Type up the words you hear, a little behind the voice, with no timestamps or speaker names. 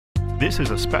This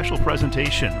is a special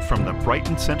presentation from the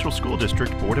Brighton Central School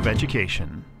District Board of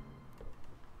Education.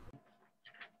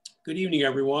 Good evening,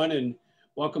 everyone, and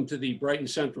welcome to the Brighton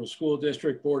Central School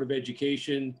District Board of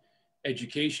Education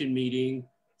meeting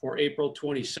for April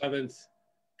 27th,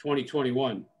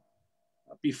 2021.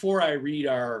 Before I read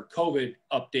our COVID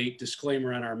update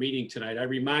disclaimer on our meeting tonight, I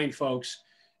remind folks,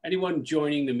 anyone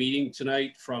joining the meeting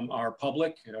tonight from our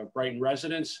public, Brighton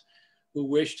residents, who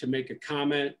wish to make a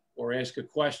comment or ask a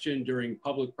question during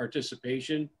public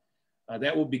participation,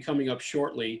 that will be coming up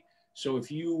shortly. So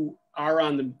if you are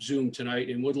on the Zoom tonight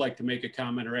and would like to make a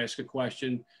comment or ask a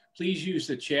question, please use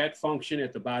the chat function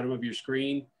at the bottom of your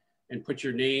screen and put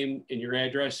your name and your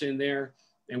address in there,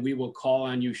 and we will call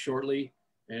on you shortly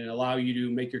and allow you to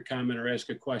make your comment or ask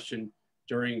a question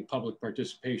during public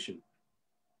participation.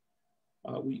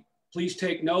 Please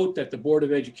take note that the Board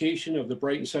of Education of the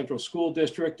Brighton Central School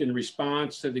District, in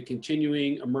response to the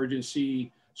continuing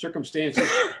emergency circumstances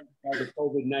of the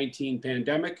COVID-19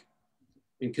 pandemic,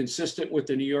 and consistent with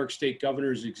the New York State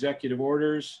Governor's executive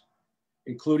orders,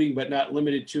 including but not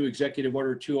limited to Executive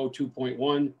Order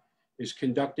 202.1, is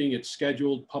conducting its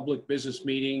scheduled public business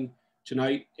meeting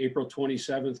tonight, April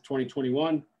 27th,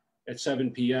 2021 at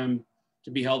 7 p.m.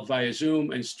 to be held via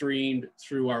Zoom and streamed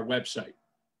through our website.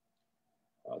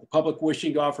 The public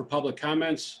wishing to offer public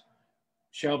comments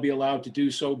shall be allowed to do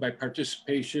so by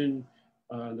participation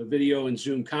on the video and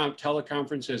Zoom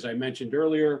teleconference, as I mentioned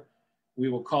earlier. We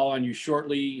will call on you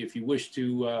shortly. If you wish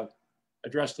to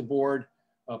address the board,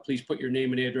 please put your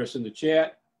name and address in the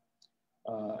chat.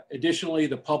 Additionally,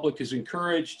 the public is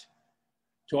encouraged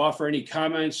to offer any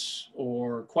comments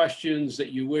or questions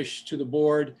that you wish to the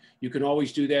board. You can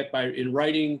always do that in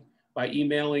writing, by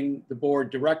emailing the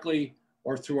board directly,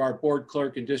 or through our board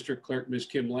clerk and district clerk, Ms.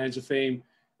 Kim Lanzafame,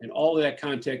 and all of that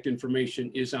contact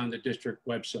information is on the district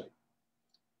website.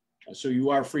 So you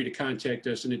are free to contact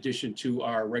us in addition to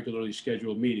our regularly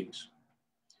scheduled meetings.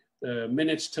 The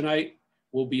minutes tonight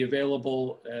will be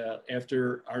available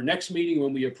after our next meeting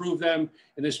when we approve them,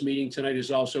 and this meeting tonight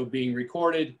is also being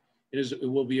recorded. It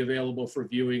will be available for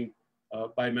viewing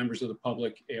by members of the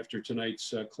public after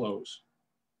tonight's close.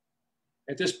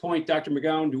 At this point, Dr.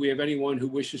 McGowan, do we have anyone who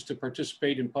wishes to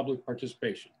participate in public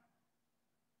participation?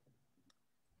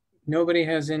 Nobody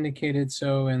has indicated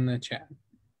so in the chat.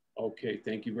 Okay,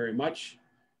 thank you very much.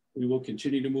 We will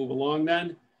continue to move along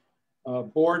then.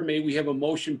 Board, may we have a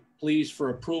motion, please, for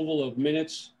approval of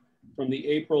minutes from the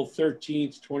April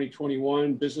 13th,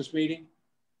 2021 business meeting?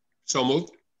 So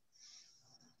moved.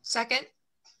 Second.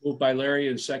 Moved by Larry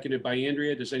and seconded by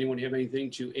Andrea. Does anyone have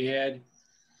anything to add,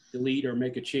 delete, or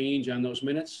make a change on those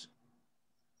minutes?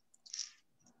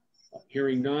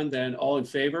 Hearing none, then all in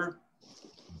favor?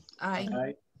 Aye.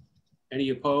 Aye.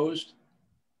 Any opposed?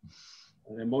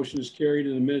 The motion is carried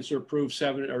and the minutes are approved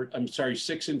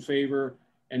 6 in favor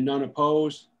and none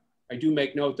opposed. I do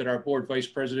make note that our board vice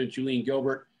president, Julene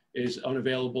Gilbert, is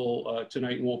unavailable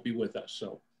tonight and won't be with us.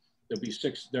 So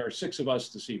there are 6 of us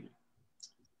this evening.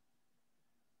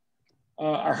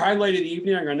 Our highlight of the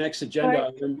evening on our next agenda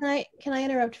item. Can I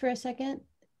interrupt for a second?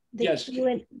 Yes.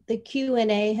 The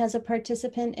Q&A has a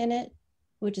participant in it,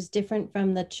 which is different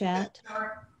from the chat.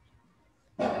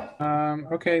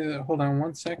 Okay, hold on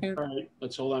one second. All right,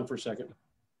 let's hold on for a second.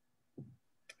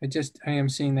 I am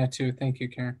seeing that too. Thank you,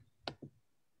 Karen.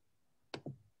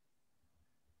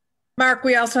 Mark,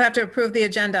 we also have to approve the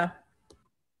agenda.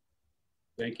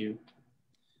 Thank you.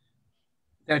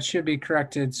 That should be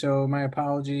corrected. So my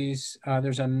apologies.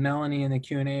 There's a Melanie in the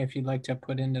Q&A. If you'd like to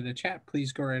put into the chat,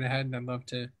 please go right ahead. I'd love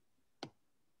to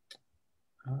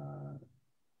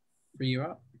free you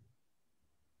up.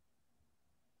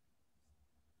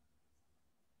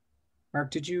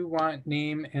 Mark, did you want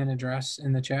name and address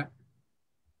in the chat?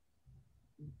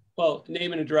 Well,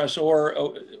 name and address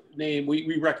or name,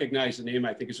 we recognize the name,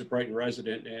 I think, as a Brighton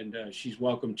resident, and she's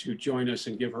welcome to join us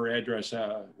and give her address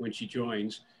when she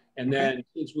joins. And then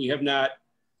since we have not,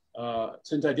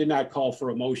 since I did not call for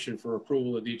a motion for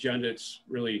approval of the agenda, it's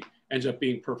really ends up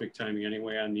being perfect timing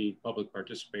anyway on the public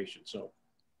participation. So.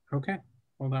 Okay,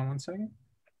 hold on one second.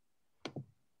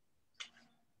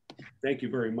 Thank you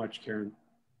very much, Karen.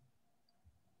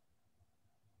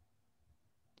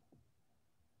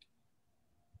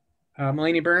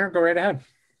 Melanie Berner, go right ahead.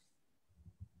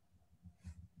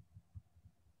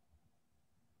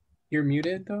 You're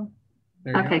muted though.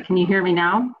 Okay, can you hear me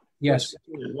now? Yes.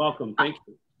 Welcome, thank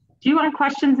you. Do you want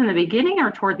questions in the beginning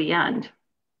or toward the end?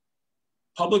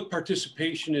 Public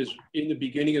participation is in the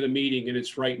beginning of the meeting and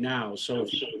it's right now. So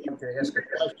if you want to ask a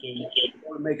question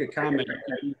or make a comment,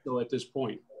 you can do so at this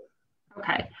point.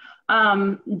 Okay.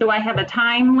 Do I have a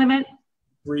time limit?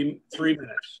 3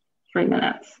 minutes. 3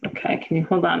 minutes. Okay, can you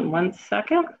hold on 1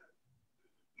 second?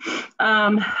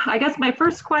 I guess my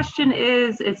first question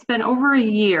is, it's been over a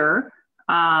year.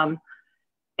 Right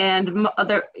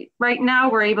now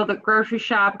we're able to grocery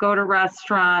shop, go to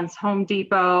restaurants, Home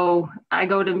Depot. I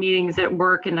go to meetings at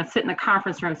work and I sit in the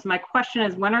conference room. So my question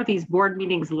is, when are these board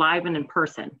meetings live and in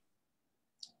person?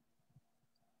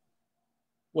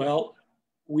 Well,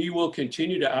 we will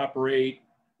continue to operate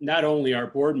not only our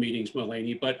board meetings,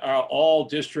 Mulaney, but all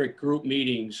district group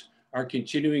meetings are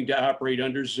continuing to operate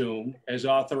under Zoom as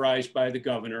authorized by the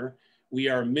governor. We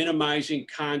are minimizing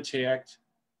contact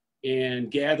and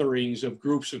gatherings of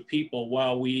groups of people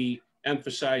while we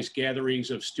emphasize gatherings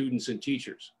of students and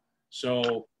teachers.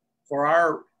 So for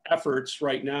our efforts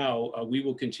right now, we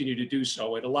will continue to do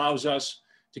so. It allows us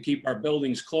to keep our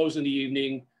buildings closed in the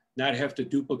evening, not have to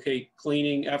duplicate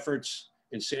cleaning efforts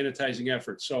and sanitizing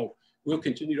efforts. So we'll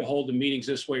continue to hold the meetings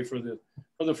this way for the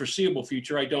foreseeable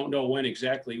future. I don't know when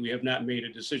exactly. We have not made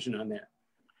a decision on that.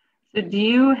 So do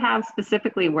you have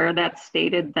specifically where that's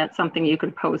stated? That's something you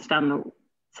could post on the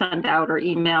send out or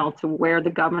email to where the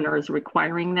governor is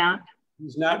requiring that?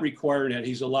 He's not requiring it.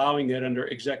 He's allowing it under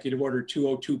Executive Order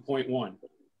 202.1.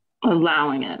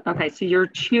 Allowing it. Okay, so you're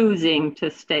choosing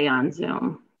to stay on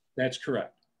Zoom. That's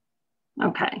correct.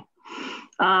 Okay.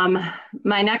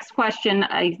 My next question,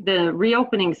 the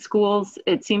reopening schools,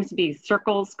 it seems to be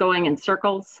going in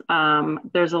circles.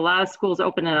 There's a lot of schools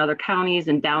open in other counties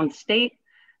and downstate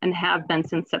and have been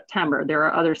since September. There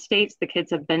are other states, the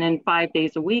kids have been in 5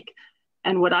 days a week.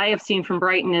 And what I have seen from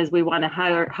Brighton is we want to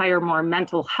hire more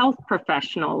mental health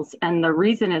professionals. And the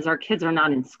reason is our kids are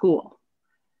not in school.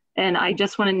 And I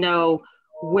just want to know,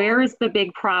 where is the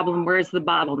big problem? Where's the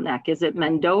bottleneck? Is it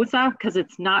Mendoza? Because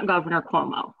it's not Governor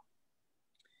Cuomo.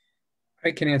 I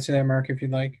can answer that, Mark, if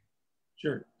you'd like.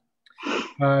 Sure.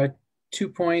 2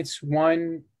 points.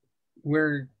 One,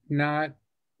 we're not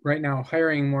right now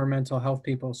hiring more mental health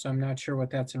people, so I'm not sure what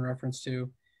that's in reference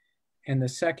to. And the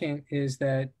second is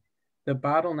that the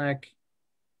bottleneck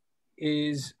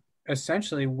is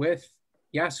essentially with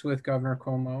Governor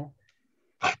Cuomo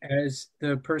as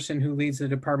the person who leads the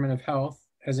Department of Health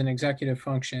as an executive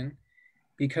function,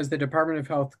 because the Department of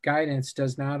Health guidance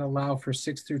does not allow for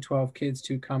 6 through 12 kids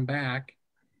to come back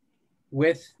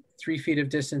with 3 feet of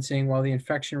distancing while the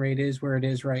infection rate is where it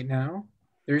is right now.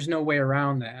 There's no way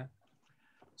around that.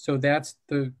 So that's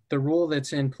the rule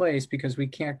that's in place, because we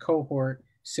can't cohort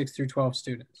 6 through 12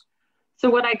 students. So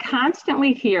what I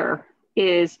constantly hear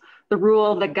is the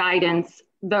rule, the guidance.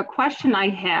 The question I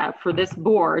have for this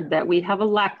board that we have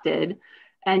elected,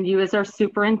 and you as our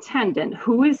superintendent,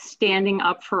 who is standing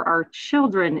up for our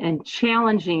children and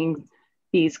challenging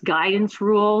these guidance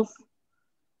rules,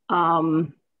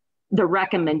 the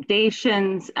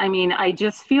recommendations? I mean, I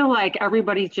just feel like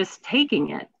everybody's just taking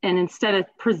it. And instead of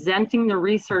presenting the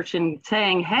research and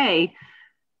saying, hey,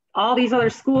 all these other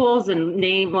schools and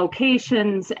name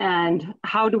locations and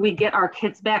how do we get our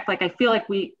kids back? Like, I feel like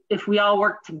if we all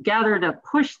work together to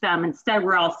push them, instead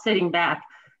we're all sitting back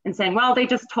and saying, well, they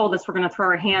just told us we're going to throw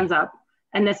our hands up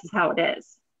and this is how it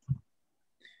is.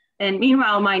 And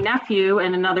meanwhile, my nephew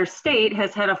in another state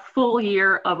has had a full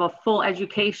year of a full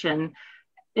education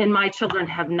and my children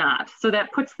have not. So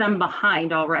that puts them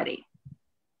behind already.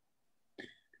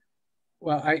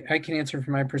 Well, I can answer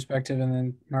from my perspective, and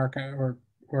then Mark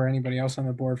or anybody else on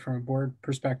the board from a board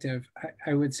perspective.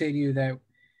 I would say to you that,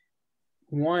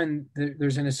 one,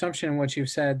 there's an assumption in what you've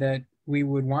said that we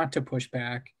would want to push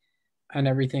back on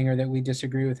everything or that we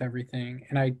disagree with everything.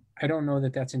 And I don't know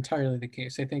that that's entirely the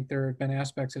case. I think there have been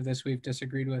aspects of this we've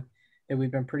disagreed with that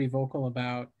we've been pretty vocal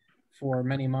about for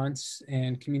many months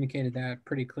and communicated that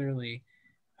pretty clearly.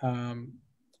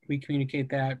 We communicate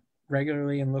that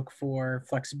regularly and look for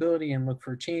flexibility and look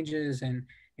for changes and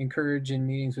encourage in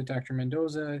meetings with Dr.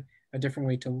 Mendoza a different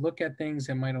way to look at things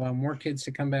that might allow more kids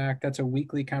to come back. That's a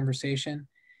weekly conversation.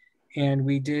 And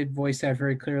we did voice that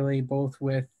very clearly, both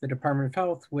with the Department of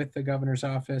Health, with the governor's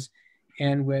office,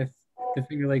 and with the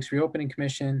Finger Lakes Reopening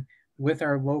Commission, with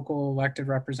our local elected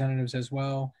representatives as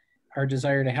well, our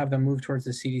desire to have them move towards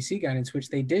the CDC guidance, which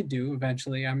they did do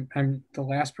eventually. I'm the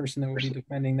last person that would be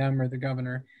defending them or the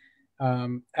governor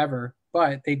ever,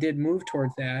 but they did move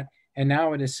towards that. And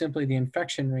now it is simply the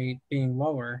infection rate being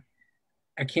lower.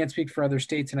 I can't speak for other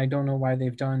states, and I don't know why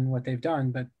they've done what they've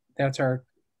done, but that's our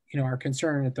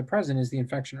concern at the present is the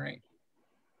infection rate.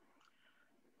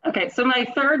 Okay, so my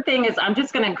third thing is I'm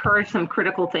just going to encourage some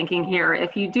critical thinking here.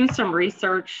 If you do some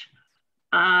research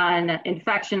on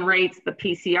infection rates, the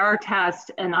PCR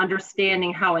test, and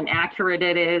understanding how inaccurate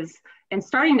it is, and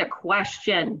starting to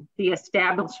question the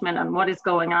establishment on what is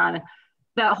going on,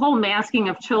 that whole masking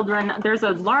of children, there's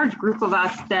a large group of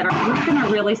us that are going to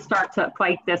really start to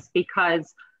fight this,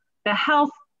 because the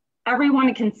health,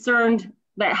 everyone concerned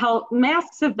that health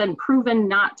masks have been proven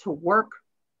not to work,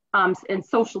 in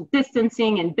social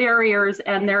distancing and barriers.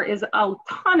 And there is a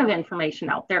ton of information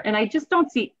out there. And I just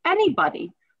don't see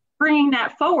anybody bringing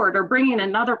that forward or bringing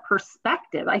another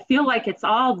perspective. I feel like it's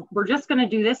all, we're just going to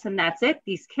do this and that's it.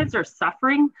 These kids are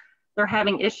suffering. They're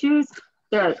having issues.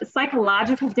 The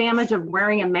psychological damage of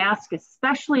wearing a mask,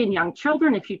 especially in young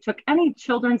children. If you took any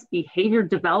children's behavior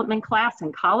development class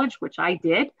in college, which I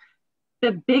did,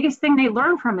 the biggest thing they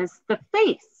learn from is the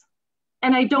face.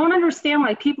 And I don't understand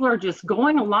why people are just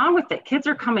going along with it. Kids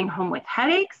are coming home with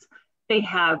headaches. They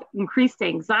have increased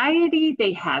anxiety.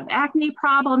 They have acne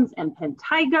problems and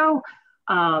impetigo,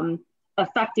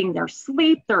 affecting their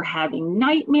sleep. They're having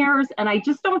nightmares. And I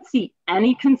just don't see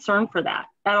any concern for that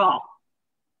at all.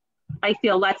 I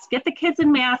feel let's get the kids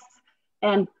in masks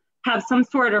and have some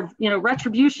sort of,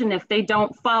 retribution if they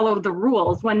don't follow the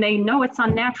rules when they know it's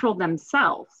unnatural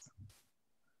themselves.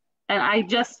 And I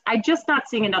just not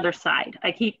seeing another side.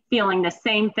 I keep feeling the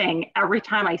same thing every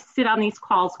time I sit on these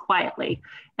calls quietly,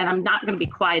 and I'm not going to be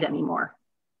quiet anymore.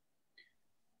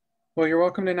 Well, you're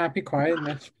welcome to not be quiet, and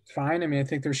that's fine. I mean, I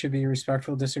think there should be a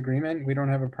respectful disagreement. We don't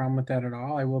have a problem with that at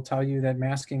all. I will tell you that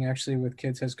masking actually with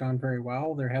kids has gone very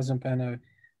well. There hasn't been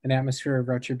an atmosphere of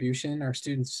retribution. Our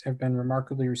students have been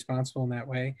remarkably responsible in that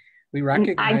way. We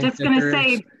recognize. I'm just going to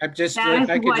say,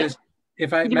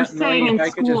 if I could just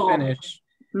finish.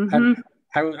 Mm-hmm.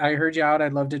 I heard you out.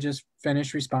 I'd love to just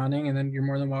finish responding, and then you're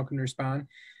more than welcome to respond.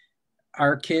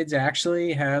 Our kids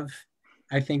actually have,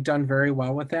 I think, done very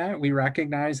well with that. We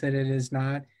recognize that it has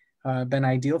not been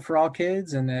ideal for all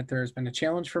kids, and that there's been a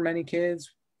challenge for many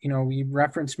kids. We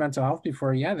referenced mental health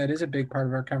before. Yeah, that is a big part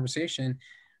of our conversation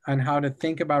on how to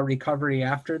think about recovery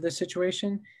after the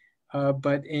situation.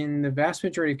 But in the vast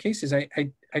majority of cases, I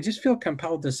just feel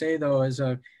compelled to say, though, as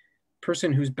a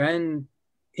person who's been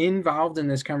involved in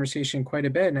this conversation quite a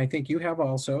bit, and I think you have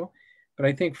also, but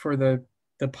I think for the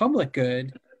public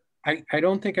good, I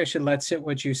don't think I should let sit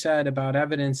what you said about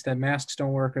evidence that masks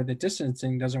don't work or that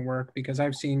distancing doesn't work, because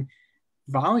I've seen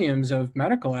volumes of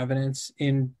medical evidence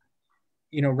in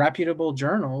reputable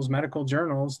journals, medical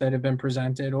journals, that have been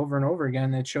presented over and over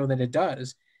again that show that it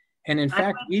does. And in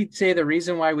fact, we'd say the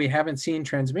reason why we haven't seen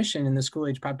transmission in the school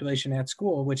age population at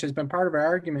school, which has been part of our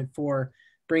argument for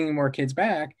bringing more kids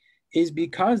back, is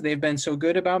because they've been so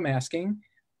good about masking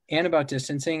and about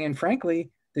distancing. And frankly,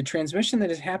 the transmission that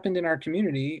has happened in our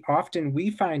community, often we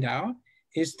find out,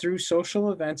 is through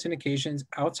social events and occasions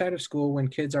outside of school when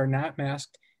kids are not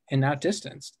masked and not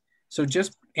distanced. So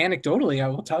just anecdotally, I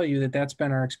will tell you that that's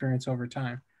been our experience over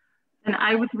time. And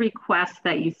I would request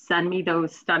that you send me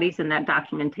those studies and that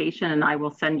documentation, and I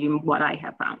will send you what I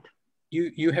have found.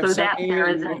 You have so that there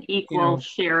is an equal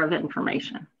share of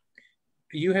information.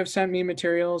 You have sent me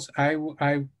materials. I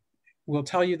will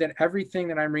tell you that everything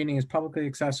that I'm reading is publicly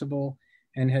accessible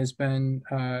and has been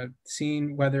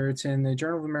seen, whether it's in the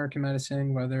Journal of American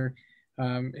Medicine, whether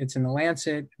it's in the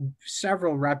Lancet,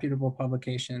 several reputable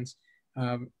publications.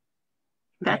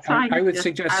 That's fine. I would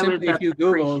suggest simply if you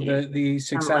Google the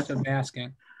success of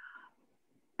masking.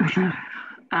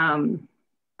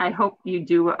 I hope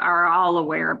you are all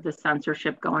aware of the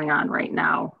censorship going on right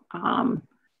now.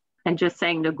 And just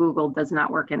saying to Google does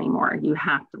not work anymore. You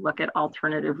have to look at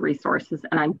alternative resources.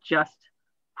 And I'm just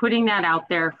putting that out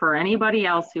there for anybody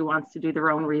else who wants to do their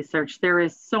own research. There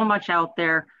is so much out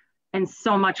there and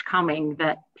so much coming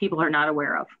that people are not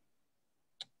aware of.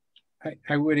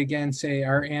 I would again say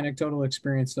our anecdotal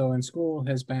experience though in school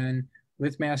has been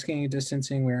with masking and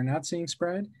distancing, we are not seeing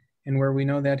spread. And where we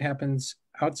know that happens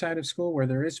outside of school, where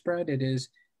there is spread, it is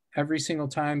every single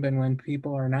time been when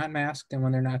people are not masked and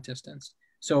when they're not distanced.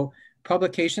 So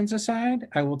publications aside,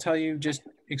 I will tell you just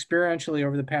experientially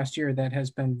over the past year, that has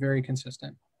been very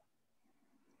consistent.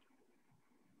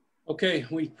 Okay,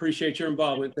 we appreciate your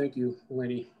involvement. Thank you,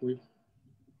 Eleni.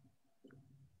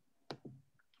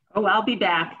 Oh, I'll be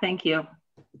back. Thank you.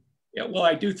 Yeah, well,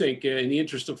 I do think in the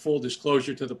interest of full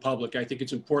disclosure to the public, I think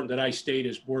it's important that I state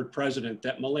as board president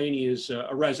that Melanie is a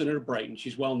resident of Brighton.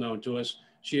 She's well known to us.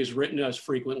 She has written to us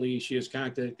frequently. She has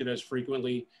contacted us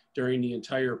frequently during the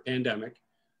entire pandemic.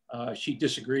 She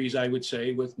disagrees, I would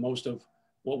say, with most of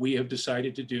what we have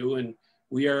decided to do. And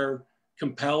we are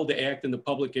compelled to act in the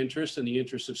public interest and the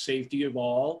interest of safety of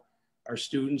all, our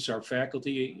students, our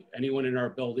faculty, anyone in our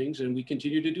buildings, and we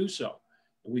continue to do so.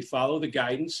 And we follow the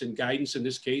guidance, and guidance in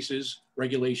this case is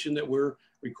regulation that we're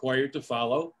required to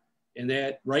follow. And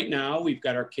that right now we've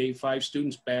got our K-5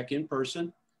 students back in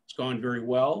person. It's gone very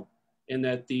well. And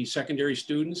that the secondary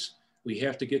students, we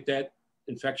have to get that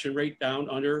infection rate down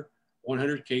under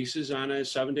 100 cases on a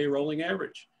 7-day rolling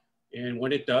average. And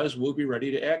when it does, we'll be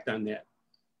ready to act on that.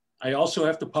 I also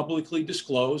have to publicly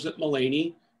disclose that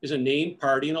Mulaney is a named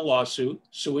party in a lawsuit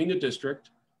suing the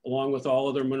district along with all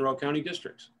other Monroe County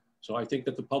districts. So I think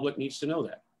that the public needs to know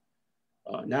that.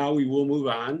 Now we will move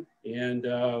on, and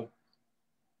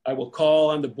I will call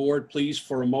on the board, please,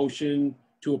 for a motion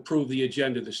to approve the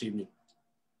agenda this evening.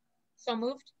 So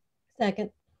moved.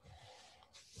 Second.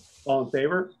 All in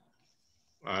favor?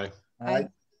 Aye. Aye.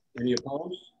 Any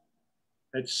opposed?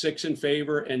 That's 6 in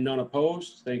favor and none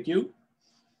opposed. Thank you.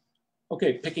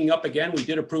 Okay, picking up again, we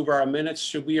did approve our minutes.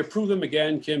 Should we approve them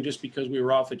again, Kim, just because we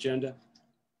were off agenda?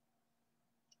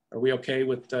 Are we okay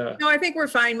with? No, I think we're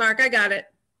fine, Mark. I got it.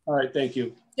 All right, thank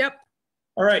you. Yep.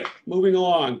 All right, moving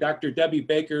along. Dr. Debbie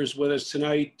Baker is with us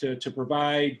tonight to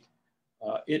provide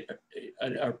an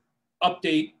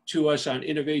update to us on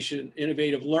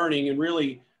innovative learning, and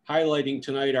really highlighting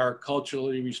tonight our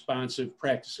culturally responsive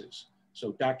practices.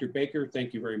 So Dr. Baker,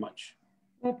 thank you very much.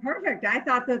 Well, perfect. I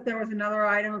thought that there was another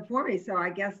item before me, so I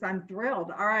guess I'm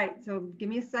thrilled. All right, so give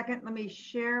me a second. Let me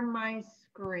share my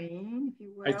screen, if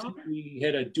you will. I think we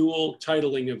had a dual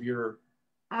titling of your.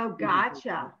 Oh,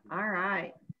 gotcha. All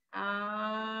right.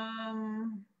 All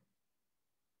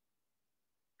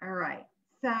right.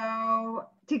 So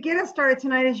to get us started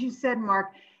tonight, as you said,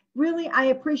 Mark, really, I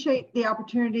appreciate the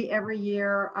opportunity every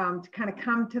year to kind of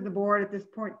come to the board at this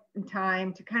point in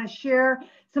time to kind of share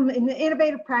some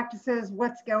innovative practices,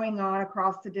 what's going on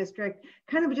across the district,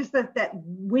 kind of just that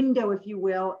window, if you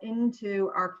will,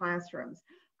 into our classrooms.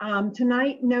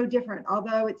 Tonight, no different,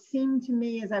 although it seemed to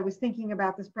me as I was thinking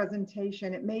about this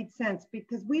presentation, it made sense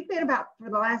because we've been for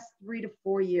the last 3 to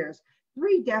 4 years,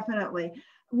 3 definitely,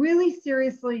 really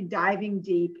seriously diving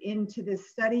deep into this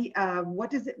study of what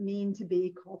does it mean to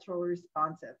be culturally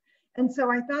responsive. And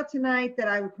so I thought tonight that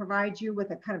I would provide you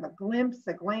with a kind of a glimpse,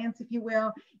 a glance, if you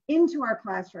will, into our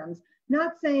classrooms.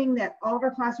 Not saying that all of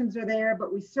our classrooms are there,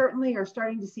 but we certainly are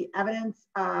starting to see evidence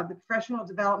of the professional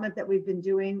development that we've been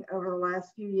doing over the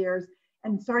last few years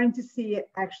and starting to see it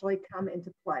actually come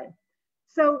into play.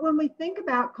 So when we think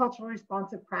about culturally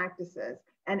responsive practices,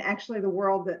 and actually the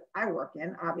world that I work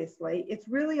in, obviously, it's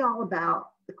really all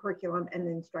about the curriculum and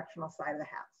the instructional side of the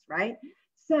house, right?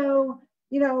 So,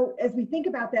 you know, as we think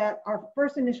about that, our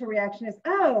first initial reaction is,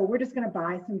 oh, we're just going to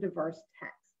buy some diverse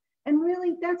text. And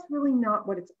really, that's really not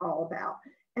what it's all about.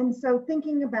 And so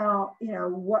thinking about, you know,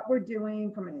 what we're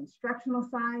doing from an instructional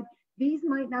side, these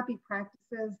might not be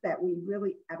practices that we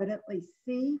really evidently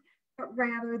see, but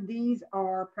rather these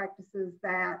are practices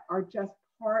that are just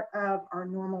part of our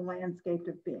normal landscape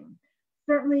of being.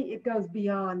 Certainly it goes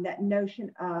beyond that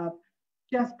notion of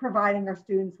just providing our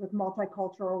students with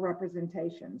multicultural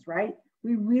representations, right?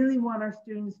 We really want our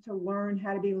students to learn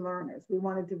how to be learners. We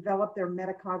want to develop their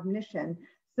metacognition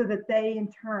so that they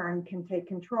in turn can take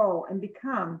control and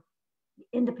become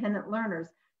independent learners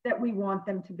that we want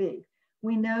them to be.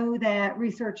 We know that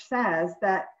research says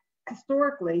that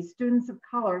historically students of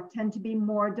color tend to be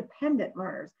more dependent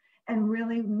learners, and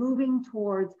really moving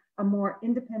towards a more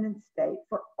independent state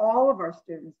for all of our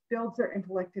students builds their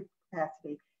intellectual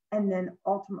capacity and then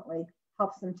ultimately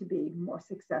helps them to be more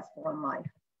successful in life.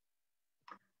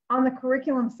 On the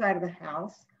curriculum side of the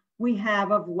house, we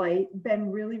have of late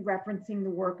been really referencing the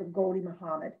work of Gholdy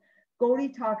Muhammad.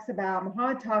 Muhammad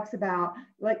talks about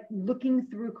like looking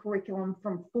through curriculum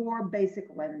from 4 basic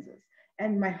lenses.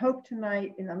 And my hope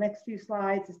tonight in the next few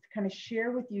slides is to kind of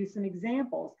share with you some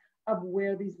examples of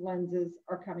where these lenses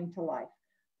are coming to life.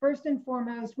 First and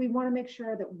foremost, we want to make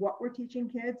sure that what we're teaching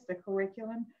kids, the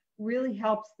curriculum, really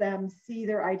helps them see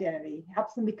their identity,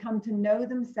 helps them become to know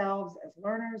themselves as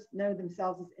learners, know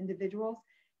themselves as individuals,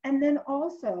 and then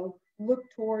also look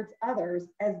towards others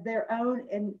as their own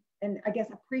and I guess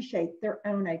appreciate their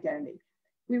own identity.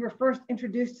 We were first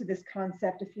introduced to this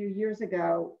concept a few years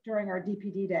ago during our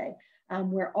DPD day,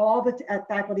 where all the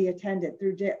faculty attended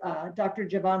through Dr.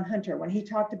 Javon Hunter, when he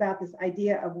talked about this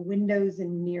idea of windows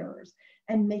and mirrors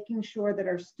and making sure that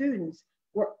our students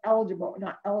were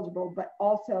not eligible, but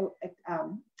also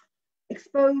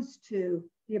exposed to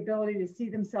the ability to see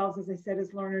themselves, as I said,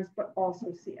 as learners, but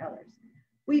also see others.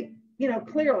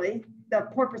 Clearly the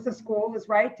purpose of school is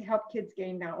right to help kids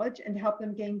gain knowledge and to help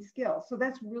them gain skills. So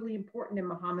that's really important in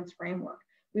Muhammad's framework.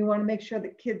 We want to make sure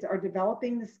that kids are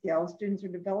developing the skills, students are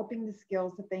developing the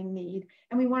skills that they need,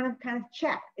 and we want to kind of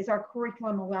check, is our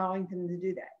curriculum allowing them to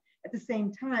do that? At the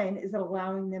same time, is it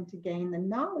allowing them to gain the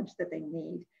knowledge that they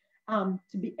need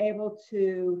to be able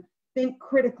to think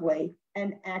critically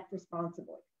and act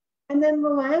responsibly? And then the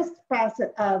last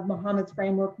facet of Muhammad's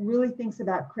framework really thinks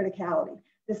about criticality,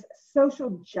 this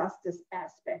social justice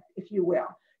aspect, if you will.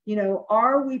 You know,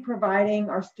 are we providing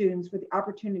our students with the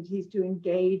opportunities to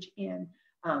engage in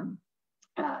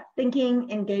thinking,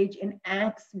 engage in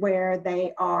acts where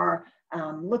they are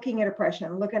looking at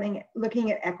oppression,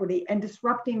 looking at equity, and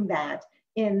disrupting that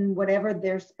in whatever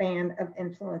their span of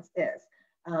influence is.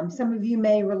 Some of you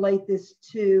may relate this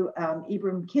to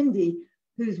Ibram Kendi,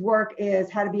 whose work is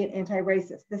How to Be an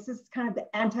Anti-Racist. This is kind of the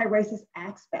anti-racist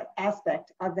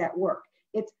aspect of that work.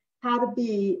 It's how to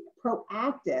be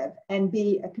proactive and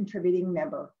be a contributing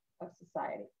member of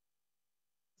society.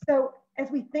 So as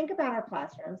we think about our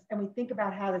classrooms and we think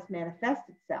about how this manifests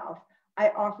itself, I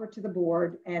offer to the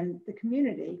board and the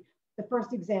community the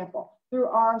first example through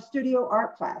our studio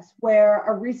art class, where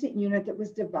a recent unit that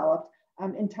was developed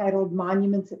entitled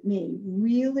Monuments of Me,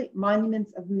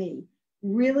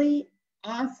 really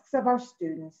asks of our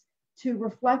students to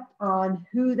reflect on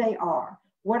who they are.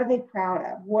 What are they proud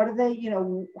of? What are they,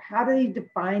 how do they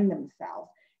define themselves?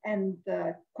 And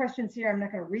the questions here, I'm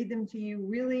not going to read them to you,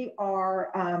 really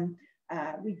are,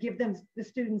 we give them, the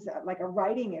students, like a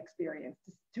writing experience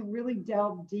to really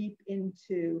delve deep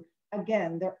into,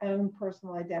 again, their own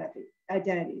personal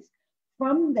identities.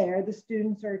 From there, the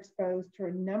students are exposed to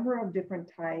a number of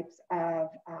different types of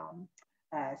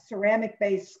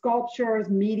ceramic-based sculptures,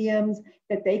 mediums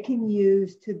that they can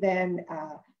use to then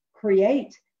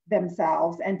create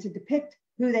themselves and to depict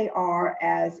who they are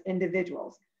as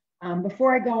individuals.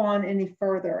 Before I go on any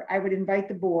further, I would invite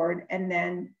the board, and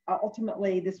then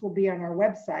ultimately this will be on our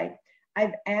website.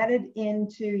 I've added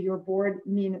into your board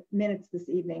minutes this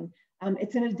evening,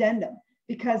 it's an addendum,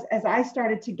 because as I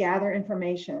started to gather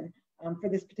information for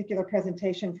this particular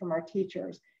presentation from our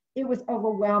teachers, it was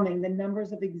overwhelming, the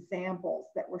numbers of examples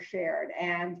that were shared.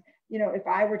 And if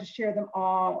I were to share them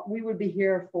all, we would be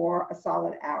here for a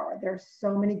solid hour. There's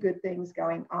so many good things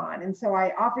going on. And so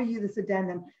I offer you this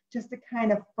addendum just to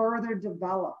kind of further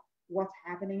develop what's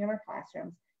happening in our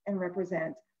classrooms and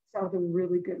represent some of the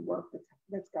really good work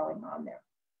that's going on there.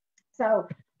 So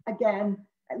again,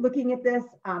 looking at this,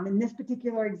 in this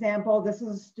particular example, this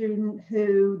is a student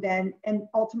who then, and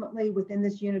ultimately within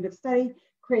this unit of study,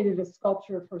 created a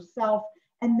sculpture of herself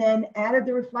and then added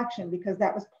the reflection, because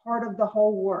that was part of the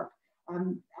whole work.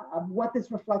 Of what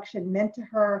this reflection meant to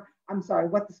her,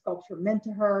 what the sculpture meant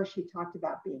to her. She talked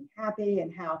about being happy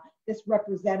and how this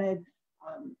represented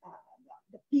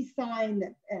the peace sign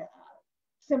that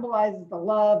symbolizes the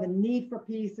love and need for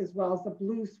peace, as well as the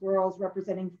blue swirls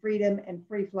representing freedom and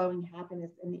free-flowing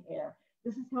happiness in the air.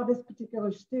 This is how this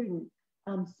particular student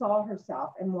saw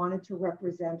herself and wanted to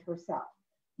represent herself.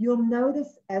 You'll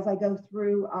notice as I go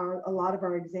through a lot of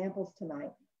our examples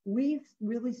tonight, we've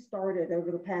really started over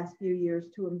the past few years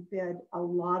to embed a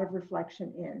lot of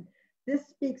reflection in. This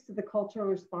speaks to the cultural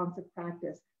responsive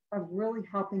practice of really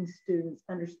helping students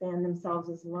understand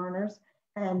themselves as learners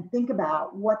and think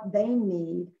about what they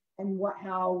need and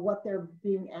what they're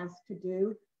being asked to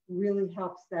do really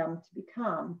helps them to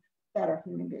become better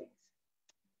human beings.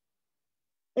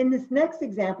 In this next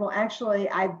example, actually,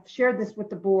 I've shared this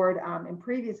with the board in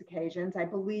previous occasions. I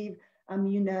believe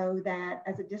you know that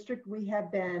as a district, we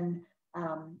have been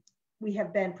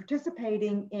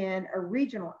participating in a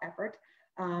regional effort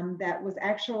that was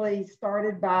actually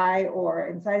started by or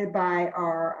incited by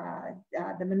our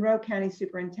the Monroe County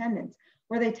superintendents,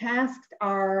 where they tasked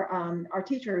our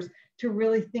teachers to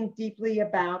really think deeply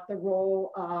about the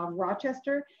role of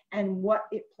Rochester and what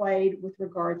it played with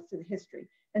regards to the history.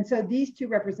 And so these two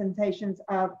representations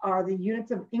are the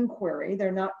units of inquiry.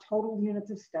 They're not total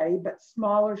units of study, but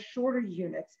smaller, shorter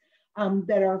units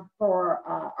that are for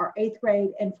our 8th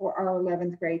grade and for our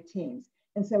 11th grade teams.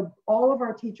 And so all of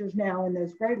our teachers now in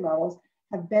those grade levels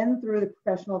have been through the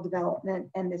professional development,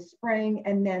 and this spring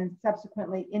and then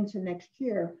subsequently into next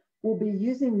year, we'll be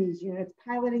using these units,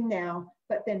 piloting now,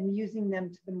 but then using them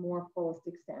to the more fullest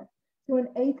extent. So in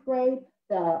 8th grade,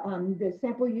 the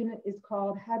sample unit is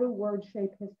called How Do Words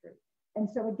Shape History? And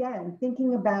so again,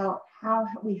 thinking about how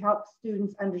we help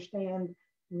students understand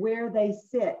where they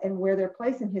sit and where their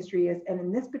place in history is. And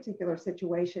in this particular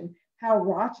situation, how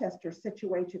Rochester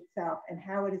situates itself and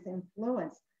how it has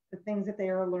influenced the things that they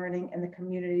are learning and the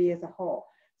community as a whole.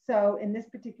 So in this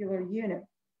particular unit,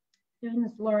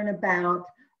 students learn about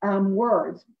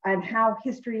words and how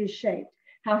history is shaped,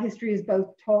 how history is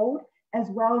both told as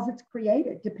well as it's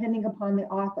created, depending upon the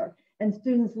author. And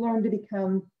students learn to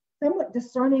become somewhat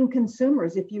discerning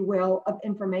consumers, if you will, of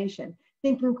information,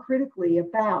 thinking critically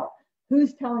about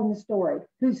who's telling the story,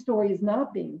 whose story is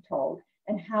not being told,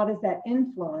 and how does that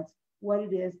influence what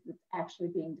it is that's actually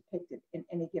being depicted in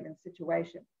any given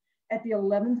situation. At the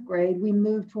 11th grade, we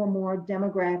moved to a more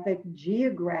demographic,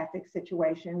 geographic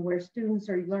situation where students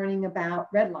are learning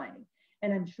about redlining.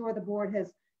 And I'm sure the board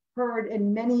has heard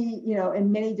in many,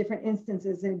 in many different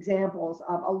instances and examples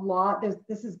of a lot.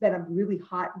 This has been a really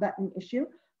hot button issue,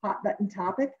 hot button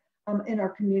topic in our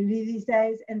community these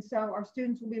days. And so our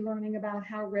students will be learning about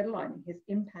how redlining has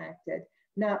impacted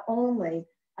not only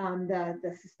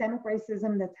the systemic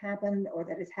racism that's happened or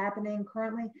that is happening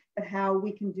currently, but how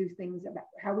we can do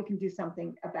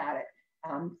something about it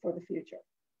for the future.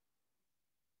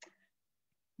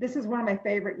 This is one of my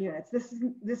favorite units.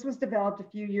 This was developed a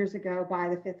few years ago by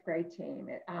the 5th grade team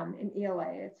in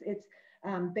ELA. It's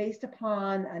based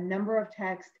upon a number of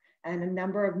texts and a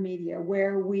number of media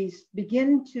where we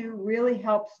begin to really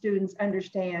help students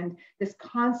understand this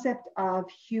concept of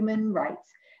human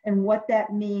rights and what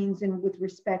that means and with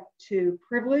respect to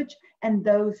privilege and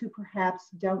those who perhaps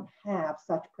don't have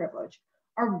such privilege.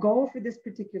 Our goal for this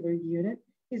particular unit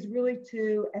is really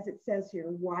to, as it says here,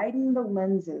 widen the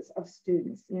lenses of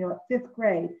students. At 5th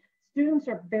grade, students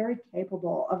are very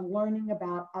capable of learning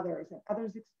about others and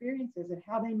others' experiences and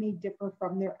how they may differ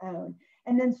from their own,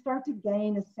 and then start to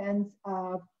gain a sense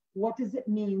of what does it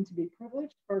mean to be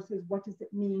privileged versus what does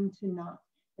it mean to not,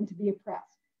 and to be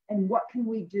oppressed, and what can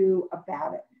we do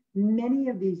about it. Many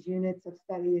of these units of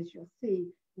study, as you'll see,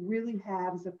 really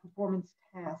have as a performance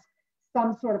task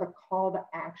some sort of a call to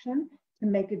action to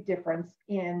make a difference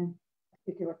in a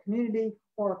particular community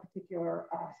or a particular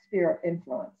sphere of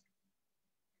influence.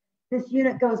 This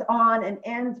unit goes on and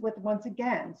ends with, once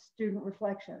again, student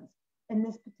reflections. In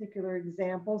this particular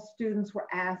example, students were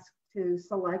asked to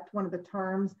select one of the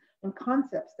terms and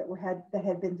concepts that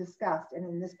had been discussed. And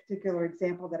in this particular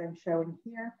example that I'm showing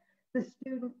here, the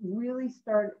student really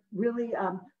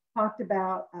talked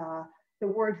about the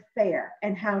word fair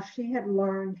and how she had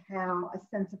learned how a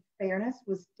sense of fairness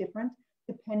was different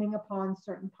depending upon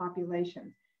certain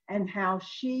populations, and how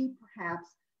she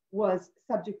perhaps was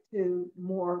subject to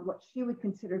more what she would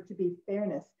consider to be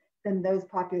fairness than those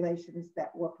populations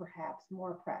that were perhaps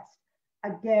more oppressed.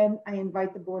 Again, I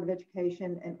invite the Board of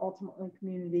Education and ultimately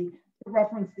community to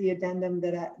reference the addendum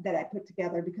that I put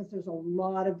together, because there's a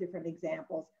lot of different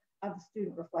examples of the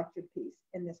student reflective piece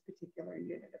in this particular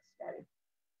unit of study.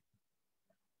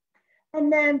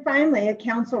 And then finally, at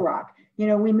Council Rock,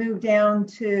 we move down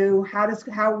to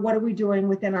what are we doing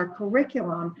within our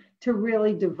curriculum to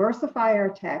really diversify our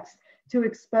text, to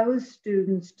expose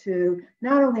students to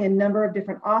not only a number of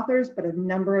different authors, but a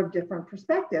number of different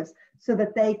perspectives, so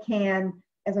that they can,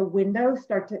 as a window,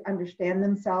 start to understand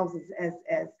themselves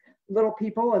as little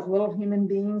people, as little human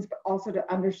beings, but also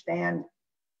to understand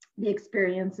the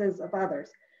experiences of others.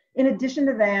 In addition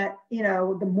to that,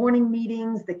 the morning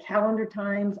meetings, the calendar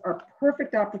times are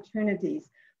perfect opportunities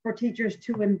for teachers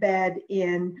to embed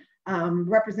in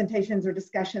representations or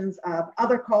discussions of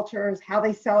other cultures, how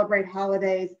they celebrate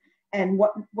holidays, and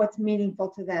what's meaningful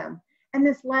to them. And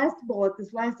this last bullet,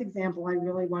 this last example, I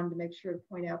really wanted to make sure to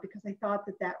point out, because I thought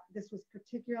that this was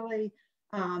particularly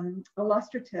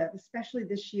illustrative, especially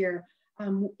this year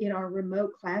in our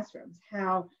remote classrooms,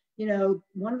 how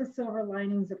one of the silver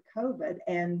linings of COVID,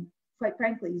 and quite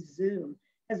frankly, Zoom,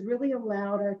 has really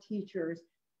allowed our teachers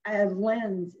a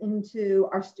lens into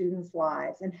our students'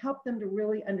 lives and help them to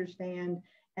really understand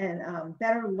and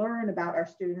better learn about our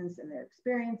students and their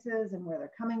experiences and where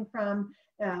they're coming from.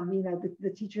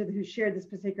 The teacher who shared this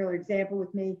particular example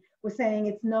with me was saying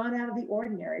it's not out of the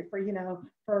ordinary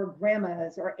for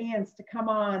grandmas or aunts to come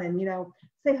on and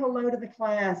say hello to the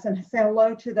class and say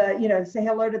hello to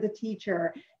the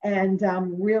teacher, and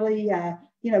really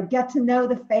get to know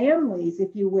the families,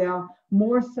 if you will,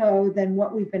 more so than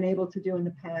what we've been able to do in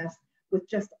the past with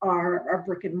just our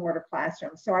brick and mortar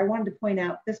classrooms. So I wanted to point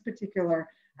out this particular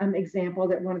example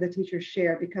that one of the teachers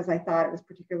shared, because I thought it was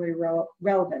particularly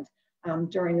relevant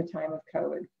during the time of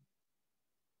COVID.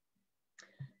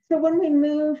 So when we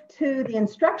move to the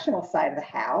instructional side of the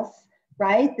house,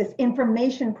 right, this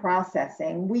information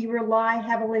processing, we rely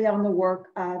heavily on the work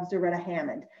of Zaretta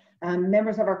Hammond.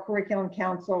 Members of our curriculum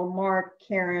council, Mark,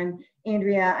 Karen,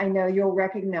 Andrea, I know you'll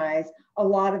recognize a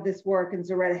lot of this work in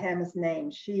Zaretta Hammond's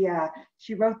name. She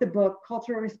wrote the book,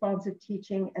 Culturally Responsive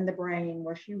Teaching and the Brain,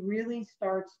 where she really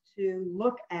starts to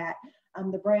look at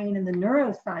the brain and the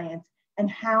neuroscience and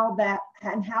how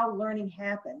learning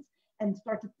happens, and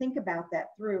start to think about that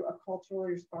through a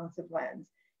culturally responsive lens.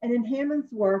 And in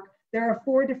Hammond's work, there are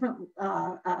 4 different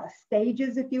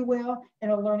stages, if you will,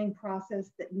 in a learning process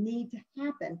that need to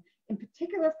happen, in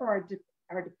particular for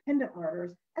our dependent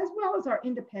learners, as well as our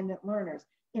independent learners,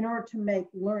 in order to make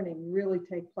learning really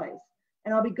take place.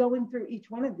 And I'll be going through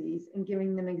each one of these and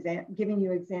giving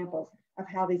you examples of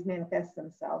how these manifest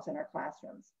themselves in our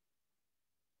classrooms.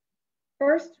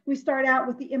 First, we start out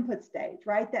with the input stage,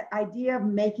 right? That idea of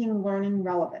making learning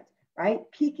relevant, right?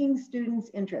 Piquing students'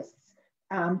 interests,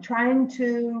 trying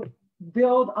to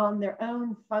build on their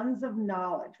own funds of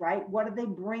knowledge, right? What are they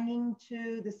bringing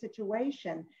to the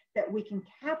situation that we can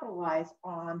capitalize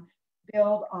on,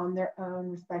 build on their own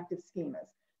respective schemas?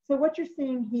 So what you're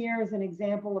seeing here is an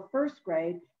example of first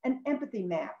grade, an empathy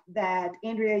map that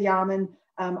Andrea Yaman,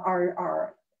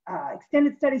 our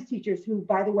extended studies teachers, who,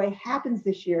 by the way, happens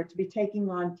this year to be taking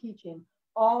on teaching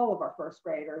all of our first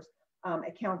graders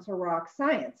at Council Rock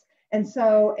Science. And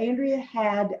so Andrea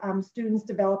had students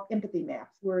develop empathy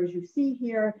maps, where, as you see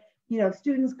here, you know,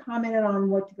 students commented on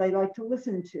what they like to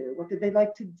listen to, what did they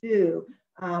like to do,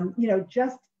 you know,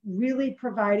 just really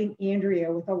providing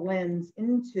Andrea with a lens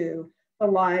into the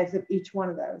lives of each one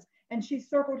of those. And she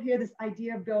circled here this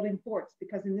idea of building forts,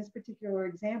 because in this particular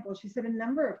example, she said a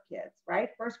number of kids,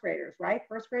 right? First graders, right?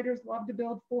 First graders love to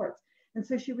build forts. And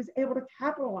so she was able to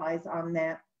capitalize on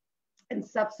that in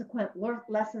subsequent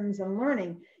lessons and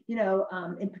learning, you know,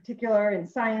 in particular in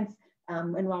science,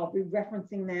 and I'll be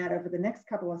referencing that over the next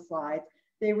couple of slides,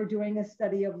 they were doing a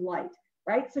study of light,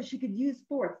 right? So she could use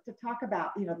forts to talk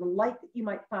about, you know, the light that you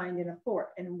might find in a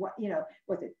fort, and what, you know,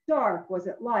 was it dark, was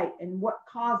it light, and what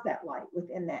caused that light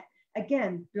within that.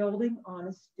 Again, building on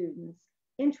a student's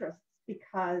interests,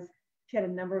 because she had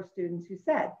a number of students who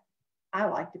said, I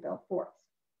like to build forts.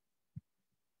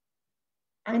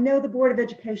 I know the Board of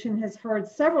Education has heard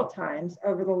several times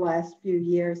over the last few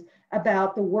years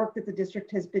about the work that the district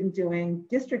has been doing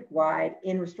district-wide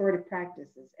in restorative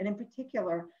practices, and in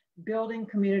particular, building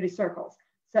community circles.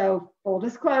 So full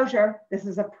disclosure, this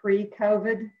is a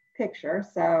pre-COVID picture,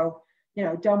 so you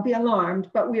know, don't be alarmed,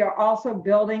 but we are also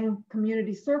building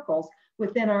community circles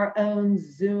within our own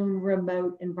Zoom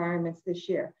remote environments this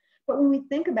year. But when we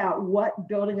think about what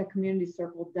building a community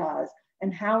circle does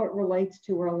and how it relates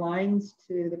to or aligns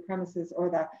to the premises or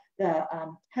the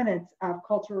tenets of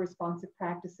cultural responsive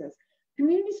practices,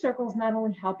 community circles not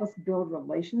only help us build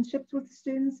relationships with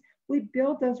students, we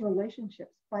build those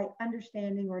relationships by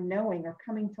understanding or knowing or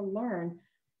coming to learn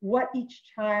what each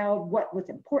child, what's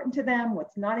important to them,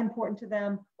 what's not important to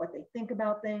them, what they think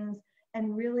about things,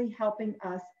 and really helping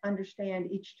us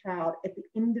understand each child at the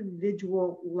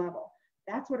individual level.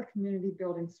 That's what a community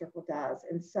building circle does.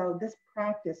 And so this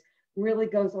practice really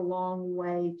goes a long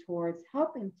way towards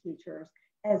helping teachers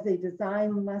as they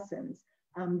design lessons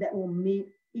that will meet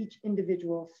each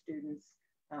individual student's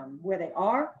where they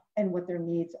are and what their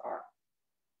needs are.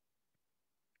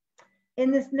 In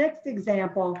this next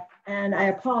example, and I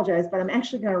apologize, but I'm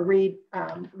actually going to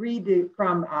read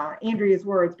from Andrea's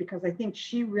words, because I think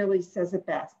she really says it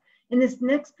best. In this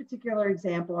next particular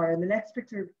example, or in the next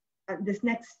picture, this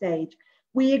next stage,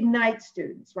 we ignite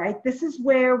students, right? This is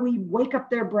where we wake up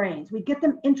their brains. We get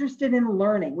them interested in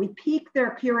learning. We pique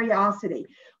their curiosity.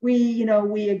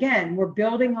 We're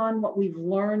building on what we've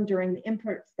learned during the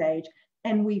input stage,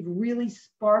 and we've really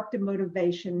sparked a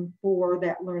motivation for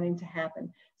that learning to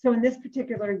happen. So in this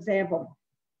particular example,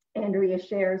 Andrea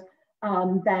shares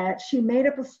that she made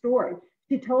up a story.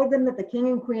 She told them that the king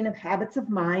and queen of habits of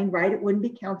mind, right? It wouldn't be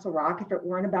Council Rock if it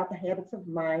weren't about the habits of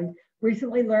mind,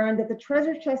 recently learned that the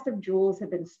treasure chest of jewels had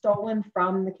been stolen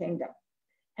from the kingdom,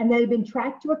 and they had been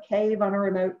tracked to a cave on a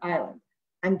remote island.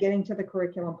 I'm getting to the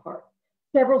curriculum part.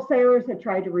 Several sailors had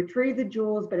tried to retrieve the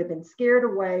jewels, but had been scared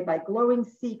away by glowing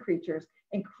sea creatures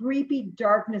and creepy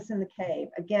darkness in the cave.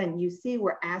 Again, you see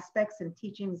where aspects and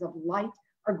teachings of light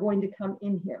are going to come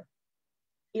in here.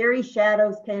 Eerie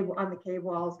shadows on the cave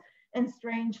walls and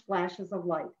strange flashes of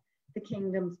light. The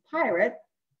kingdom's pirate,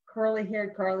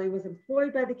 curly-haired Carly, was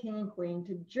employed by the king and queen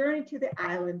to journey to the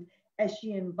island as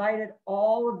she invited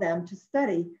all of them to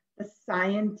study the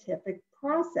scientific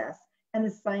process and the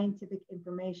scientific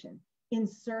information in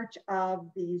search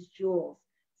of these jewels.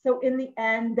 So in the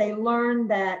end, they learned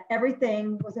that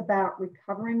everything was about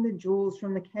recovering the jewels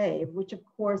from the cave, which of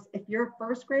course, if you're a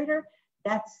first grader,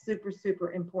 that's super,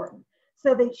 super important.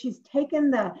 So she's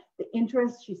taken the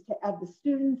interest of the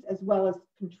students, as well as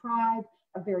contrived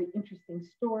a very interesting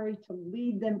story to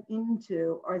lead them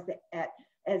into, or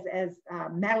as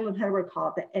Madeline Hubbard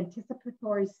called it, the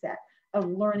anticipatory set of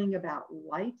learning about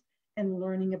light and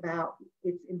learning about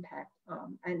its impact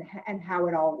and how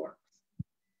it all works.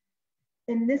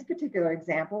 In this particular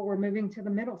example, we're moving to the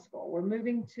middle school. We're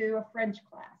moving to a French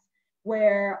class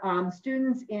where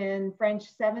students in French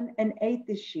 7th and 8th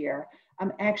this year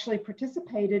actually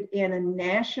participated in a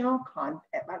national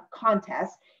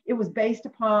contest. It was based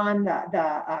upon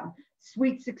the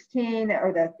Sweet 16,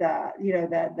 or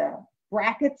the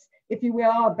brackets, if you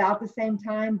will, about the same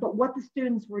time. But what the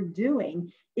students were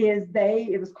doing is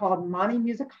it was called Monty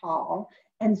Music Hall,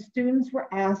 and students were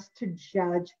asked to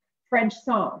judge French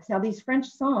songs. Now, these French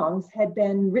songs had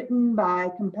been written by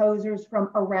composers from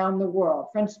around the world,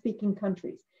 French-speaking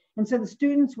countries. And so the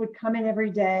students would come in every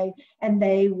day and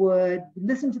they would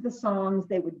listen to the songs,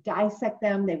 they would dissect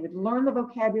them, they would learn the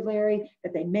vocabulary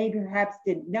that they maybe perhaps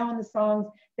didn't know in the songs,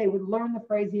 they would learn the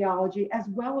phraseology, as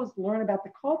well as learn about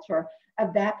the culture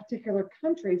of that particular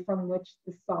country from which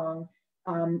the song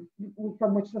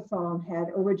had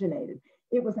originated.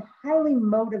 It was a highly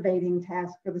motivating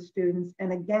task for the students,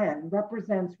 and again,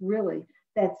 represents really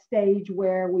that stage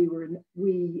where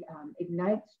we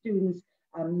ignite students'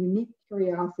 unique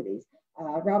curiosities.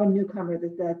 Robin Newcomer,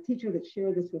 the teacher that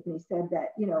shared this with me, said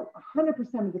that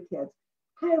 100% of the kids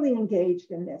highly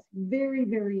engaged in this, very,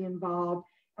 very involved,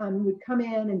 would come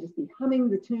in and just be humming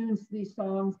the tunes to these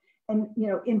songs, and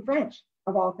in French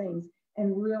of all things,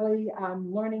 and really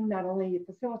learning, not only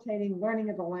facilitating learning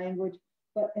of the language,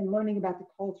 but in learning about the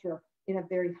culture in a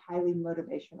very highly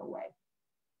motivational way.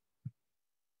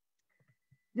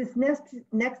 This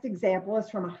next example is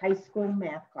from a high school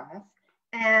math class,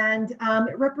 and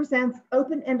it represents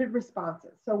open-ended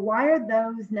responses. So why are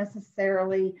those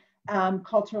necessarily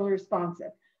culturally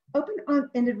responsive?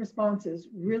 Open-ended responses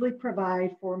really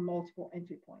provide for multiple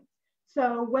entry points.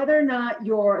 So whether or not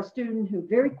you're a student who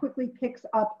very quickly picks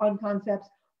up on concepts,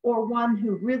 or one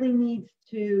who really needs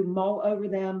to mull over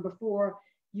them before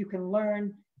you can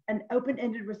learn, an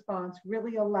open-ended response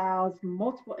really allows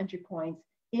multiple entry points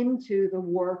into the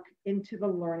work, into the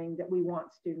learning that we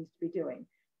want students to be doing.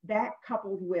 That,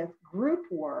 coupled with group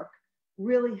work,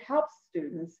 really helps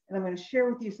students, and I'm going to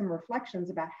share with you some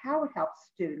reflections about how it helps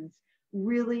students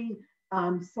really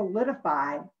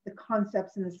solidify the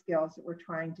concepts and the skills that we're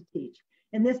trying to teach.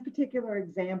 In this particular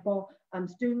example,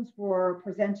 students were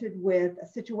presented with a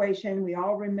situation. We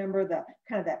all remember the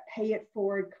kind of that pay it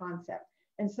forward concept.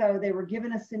 And so they were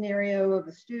given a scenario of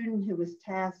a student who was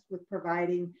tasked with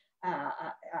providing,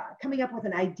 coming up with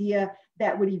an idea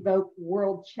that would evoke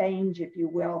world change, if you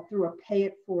will, through a pay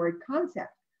it forward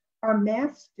concept. Our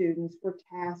math students were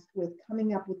tasked with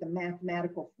coming up with a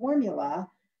mathematical formula,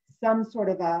 some sort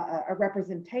of a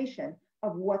representation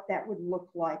of what that would look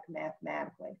like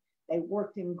mathematically. They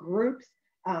worked in groups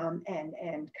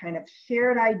and kind of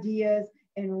shared ideas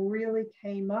and really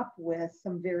came up with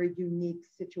some very unique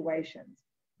situations.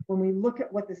 When we look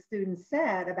at what the students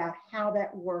said about how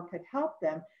that work had helped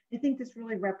them, I think this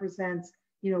really represents,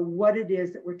 what it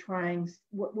is that we're trying,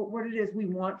 what it is we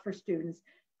want for students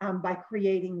by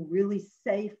creating really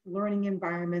safe learning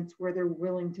environments where they're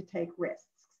willing to take risks.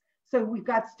 So we've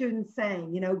got students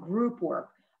saying, group work.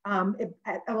 It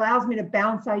allows me to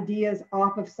bounce ideas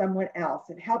off of someone else.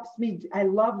 It helps me, I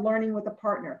love learning with a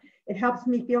partner. It helps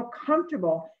me feel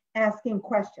comfortable asking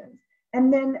questions.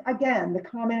 And then again, the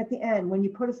comment at the end, when you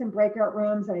put us in breakout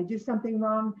rooms and I do something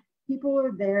wrong, people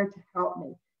are there to help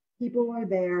me. People are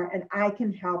there and I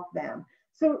can help them.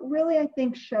 So it really, I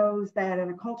think, shows that in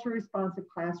a culturally responsive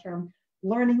classroom,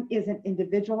 learning isn't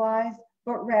individualized,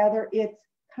 but rather it's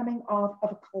coming off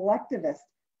of a collectivist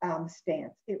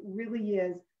stance. It really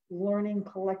is learning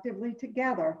collectively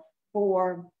together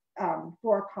for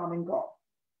a common goal.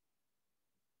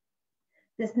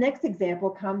 This next example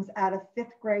comes out of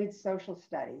 5th grade social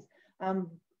studies.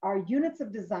 Our units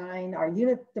of design, our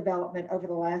unit development over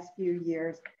the last few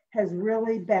years has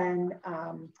really been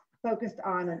focused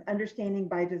on an understanding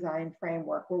by design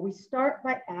framework, where we start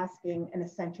by asking an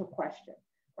essential question,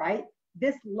 right?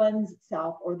 This lends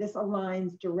itself, or this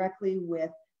aligns directly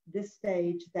with this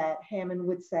stage that Hammond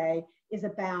would say is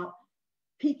about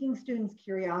piquing students'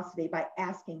 curiosity by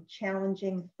asking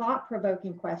challenging,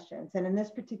 thought-provoking questions. And in this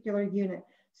particular unit,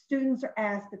 students are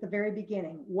asked at the very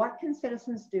beginning, what can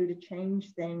citizens do to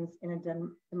change things in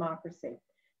a democracy?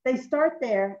 They start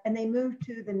there and they move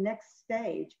to the next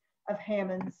stage of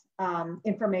Hammond's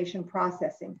information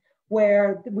processing,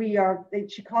 where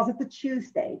she calls it the choose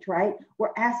stage, right?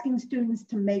 We're asking students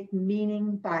to make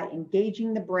meaning by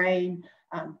engaging the brain,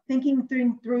 thinking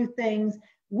through things.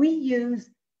 We use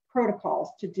protocols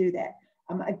to do that.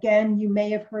 Again, you may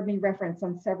have heard me reference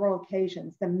on several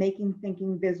occasions the making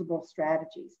thinking visible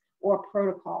strategies or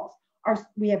protocols.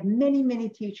 We have many, many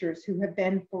teachers who have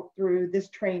been through this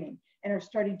training and are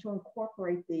starting to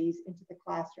incorporate these into the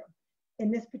classroom. In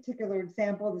this particular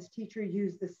example, this teacher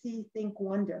used the See, Think,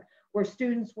 Wonder, where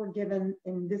students were given,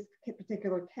 in this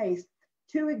particular case,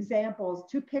 2 examples,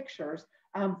 2 pictures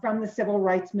from the civil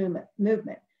rights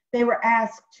movement. They were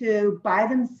asked to, by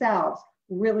themselves,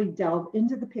 really delve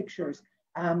into the pictures,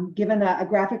 given a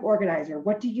graphic organizer.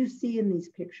 What do you see in these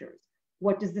pictures?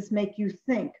 What does this make you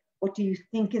think? What do you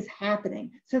think is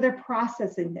happening? So they're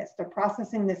processing this. They're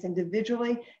processing this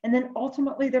individually, and then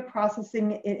ultimately they're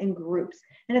processing it in groups.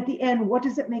 And at the end, what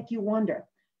does it make you wonder?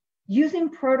 Using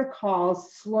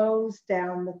protocols slows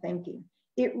down the thinking.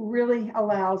 It really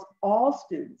allows all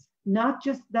students, not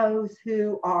just those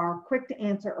who are quick to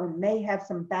answer or may have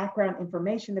some background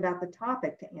information about the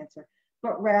topic to answer,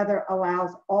 but rather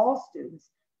allows all students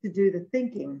to do the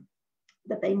thinking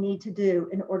that they need to do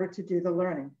in order to do the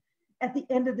learning. At the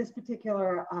end of this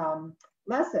particular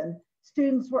lesson,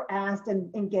 students were asked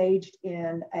and engaged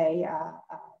in a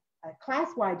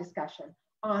class-wide discussion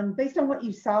on, based on what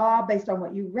you saw, based on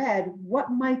what you read, what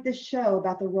might this show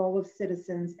about the role of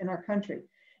citizens in our country?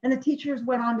 And the teacher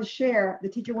went on to share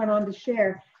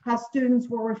how students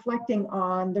were reflecting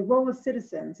on the role of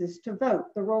citizens is to vote,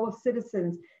 the role of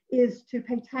citizens is to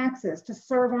pay taxes, to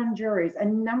serve on juries, a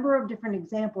number of different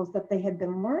examples that they had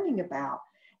been learning about.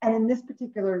 And in this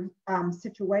particular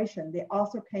situation, they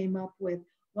also came up with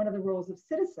one of the roles of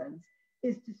citizens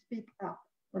is to speak up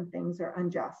when things are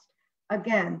unjust.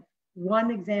 Again, one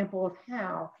example of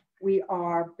how we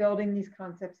are building these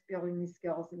concepts, building these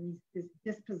skills, and these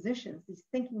dispositions, these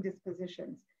thinking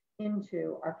dispositions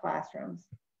into our classrooms.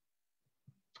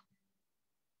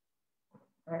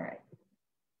 All right.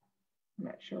 I'm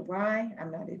not sure why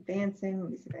I'm not advancing. Let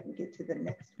me see if I can get to the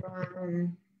next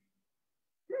one.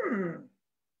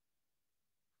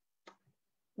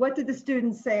 What did the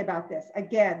students say about this?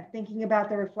 Again, thinking about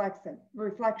the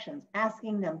reflections,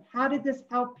 asking them, how did this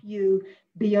help you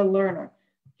be a learner?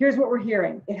 Here's what we're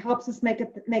hearing. It helps us look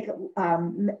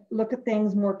at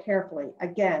things more carefully.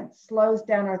 Again, slows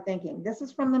down our thinking. This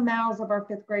is from the mouths of our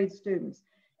 5th grade students.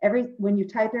 When you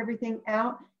type everything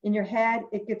out in your head,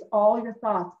 it gets all your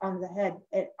thoughts on the head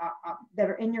that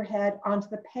are in your head onto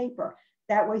the paper.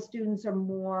 That way students are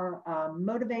more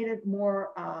motivated,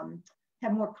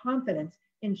 have more confidence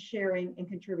in sharing and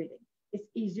contributing. It's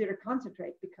easier to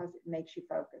concentrate because it makes you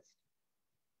focused.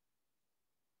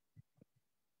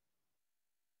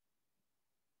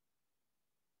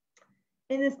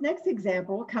 In this next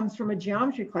example, it comes from a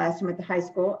geometry classroom at the high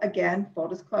school. Again, full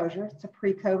disclosure, it's a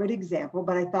pre-COVID example,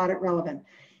 but I thought it relevant.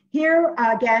 Here,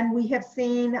 again, we have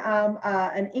seen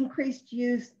an increased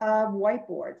use of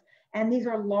whiteboards. And these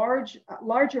are larger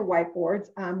whiteboards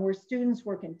where students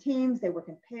work in teams, they work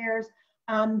in pairs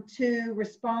to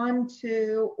respond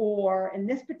to, or in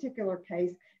this particular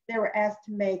case, they were asked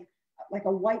to make like a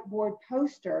whiteboard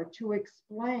poster to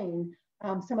explain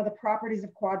some of the properties of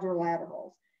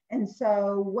quadrilaterals. And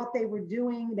so what they were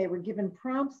doing, they were given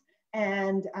prompts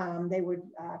and they would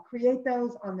create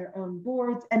those on their own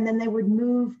boards, and then they would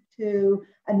move to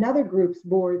another group's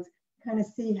boards, kind of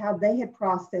see how they had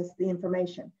processed the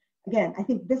information. Again, I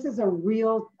think this is a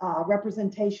real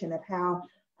representation of how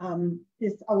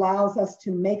this allows us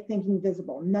to make thinking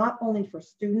visible, not only for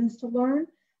students to learn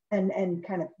and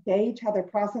kind of gauge how they're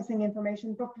processing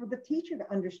information, but for the teacher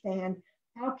to understand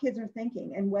how kids are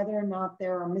thinking and whether or not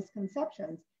there are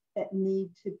misconceptions that need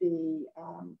to be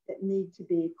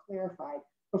clarified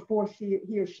before he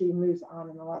or she moves on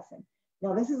in the lesson.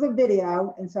 Now this is a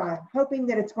video, and so I'm hoping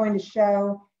that it's going to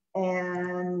show,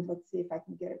 and let's see if I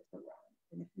can get it to run.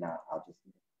 And if not, I'll just,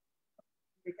 here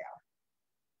we go.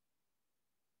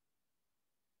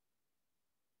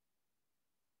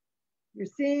 You're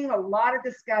seeing a lot of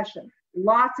discussion,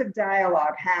 lots of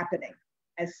dialogue happening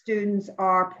as students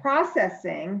are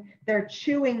processing, they're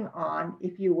chewing on,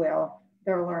 if you will,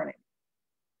 their learning.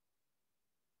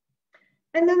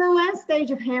 And then the last stage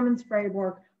of Hammond's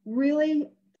framework really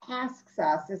tasks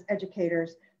us as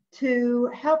educators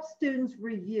to help students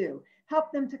review,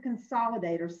 help them to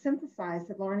consolidate or synthesize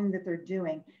the learning that they're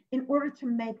doing in order to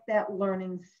make that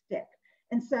learning stick.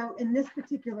 And so in this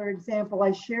particular example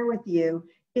I share with you,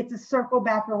 it's a circle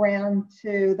back around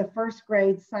to the 1st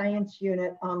grade science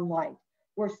unit on light,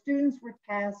 where students were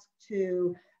tasked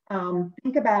to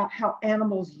think about how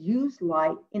animals use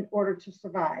light in order to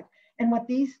survive. And what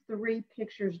these 3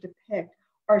 pictures depict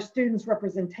are students'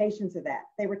 representations of that.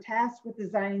 They were tasked with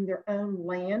designing their own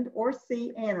land or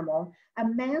sea animal, a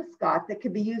mascot that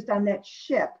could be used on that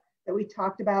ship that we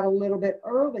talked about a little bit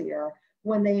earlier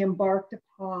when they embarked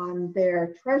upon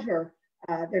their treasure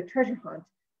hunt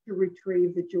to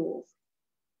retrieve the jewels.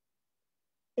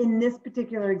 In this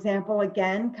particular example,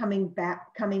 again, coming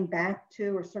back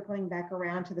to or circling back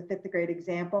around to the 5th grade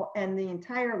example, and the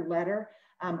entire letter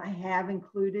I have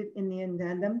included in the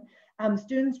addendum,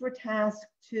 students were tasked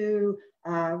to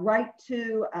write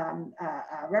to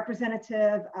a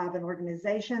representative of an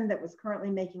organization that was currently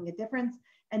making a difference,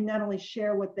 and not only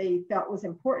share what they felt was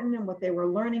important and what they were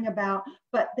learning about,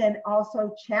 but then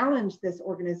also challenge this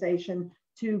organization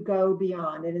to go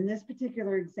beyond. And in this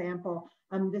particular example,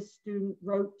 this student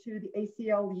wrote to the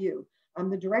ACLU,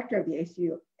 the director of the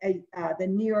ACLU, the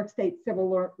New York State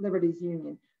Civil Liberties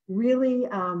Union, really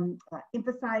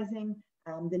emphasizing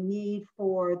the need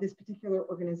for this particular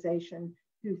organization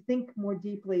to think more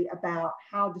deeply about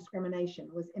how discrimination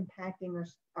was impacting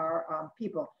our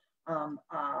people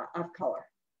of color.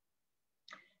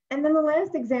 And then the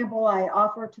last example I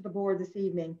offer to the board this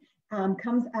evening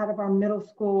comes out of our middle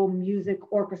school music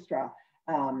orchestra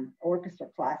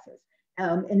classes.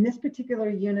 In this particular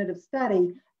unit of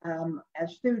study,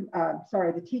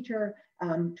 the teacher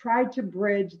tried to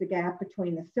bridge the gap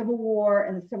between the Civil War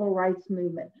and the Civil Rights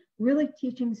Movement, really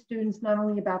teaching students not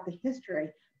only about the history,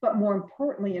 but more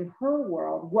importantly in her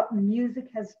world, what music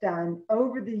has done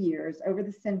over the years, over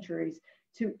the centuries,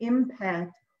 to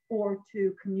impact or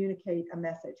to communicate a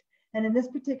message. And in this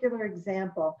particular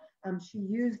example, she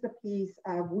used the piece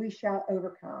of "We Shall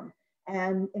Overcome."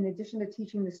 And in addition to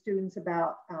teaching the students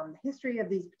about the history of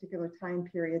these particular time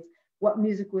periods, what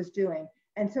music was doing.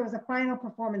 And so as a final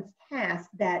performance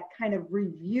task, that kind of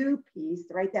review piece,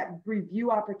 right, that review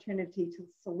opportunity to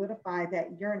solidify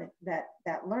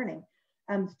that learning,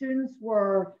 students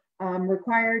were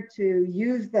required to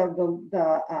use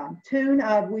the tune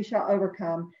of "We Shall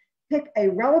Overcome," pick a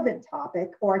relevant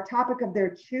topic or a topic of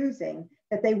their choosing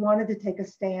that they wanted to take a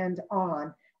stand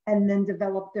on, and then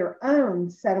develop their own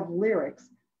set of lyrics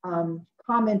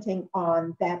commenting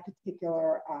on that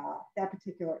particular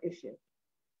issue.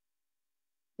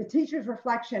 The teacher's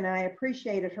reflection, and I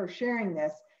appreciated her sharing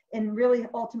this, and really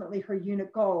ultimately her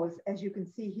unit goals, as you can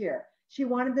see here. She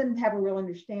wanted them to have a real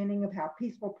understanding of how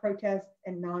peaceful protests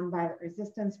and nonviolent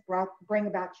resistance bring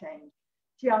about change.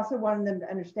 She also wanted them to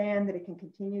understand that it can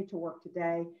continue to work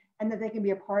today and that they can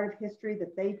be a part of history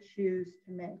that they choose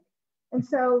to make. And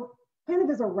so, kind of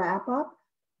as a wrap up,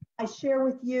 I share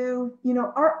with you,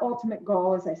 our ultimate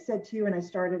goal, as I said to you and I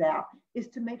started out, is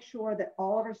to make sure that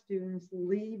all of our students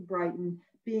leave Brighton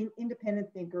being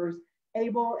independent thinkers,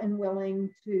 able and willing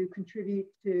to contribute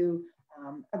to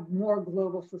a more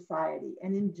global society.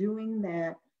 And in doing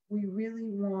that, we really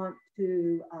want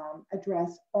to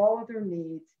address all of their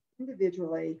needs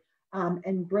individually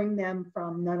and bring them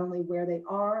from not only where they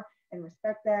are and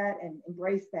respect that and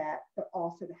embrace that, but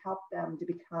also to help them to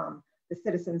become the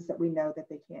citizens that we know that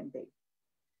they can be.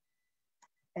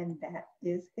 And that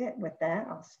is it. With that,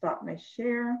 I'll stop my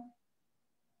share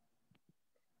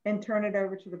and turn it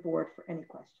over to the board for any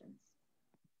questions.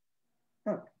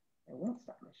 Oh, I won't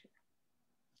stop my share.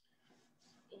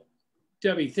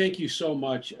 Debbie, thank you so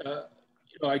much.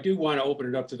 I do want to open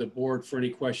it up to the board for any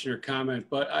question or comment,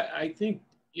 but I think,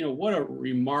 what a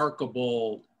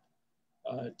remarkable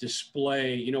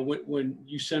display. When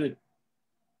you sent it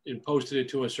and posted it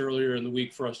to us earlier in the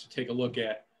week for us to take a look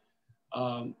at,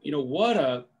 the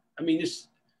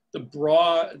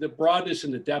broadness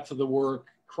and the depth of the work,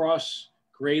 cross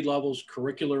grade levels,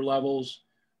 curricular levels,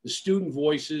 the student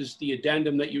voices, the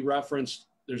addendum that you referenced,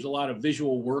 there's a lot of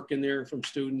visual work in there from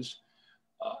students.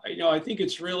 I think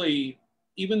it's really,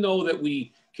 even though that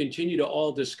we continue to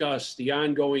all discuss the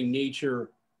ongoing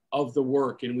nature of the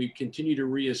work and we continue to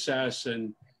reassess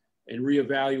and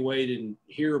reevaluate and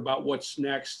hear about what's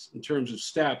next in terms of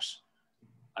steps,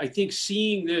 I think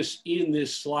seeing this in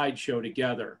this slideshow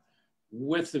together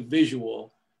with the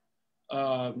visual,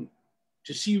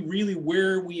 to see really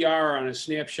where we are on a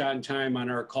snapshot in time on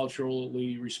our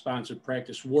culturally responsive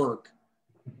practice work,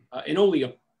 and only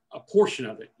a portion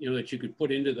of it, that you could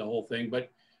put into the whole thing, but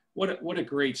what a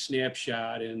great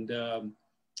snapshot. And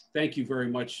thank you very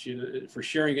much for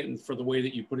sharing it and for the way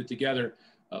that you put it together.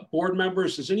 Board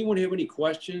members, does anyone have any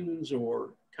questions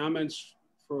or comments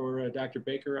for Dr.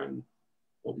 Baker on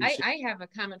what we said? I have a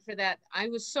comment for that. I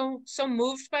was so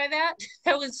moved by that.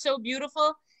 That was so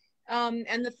beautiful.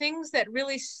 And the things that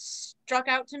really struck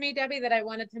out to me, Debbie, that I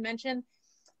wanted to mention,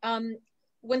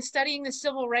 when studying the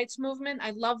civil rights movement,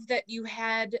 I love that you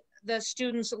had the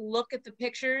students look at the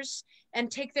pictures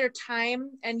and take their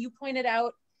time. And you pointed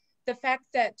out the fact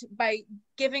that by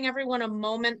giving everyone a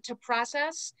moment to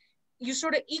process, you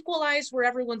sort of equalize where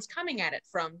everyone's coming at it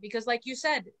from. Because like you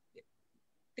said,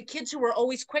 the kids who are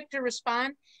always quick to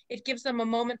respond, it gives them a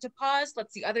moment to pause,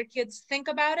 lets the other kids think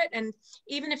about it. And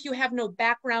even if you have no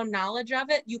background knowledge of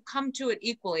it, you come to it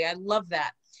equally. I love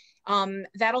that.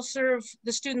 That'll serve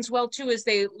the students well too, as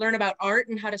they learn about art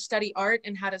and how to study art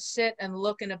and how to sit and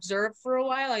look and observe for a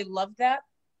while. I love that.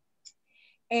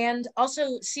 And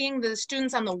also seeing the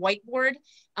students on the whiteboard,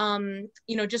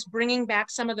 just bringing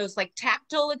back some of those like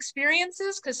tactile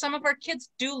experiences, because some of our kids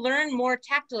do learn more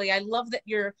tactily. I love that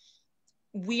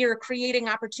we are creating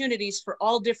opportunities for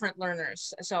all different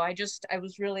learners. So I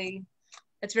was really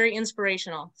it's very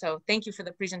inspirational. So thank you for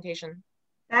the presentation.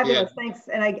 Fabulous, thanks.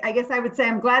 And I guess I would say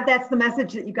I'm glad that's the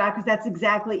message that you got, because that's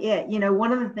exactly it. You know,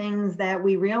 one of the things that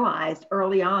we realized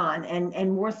early on,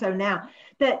 and more so now,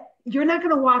 that you're not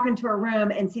going to walk into a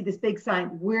room and see this big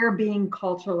sign, we're being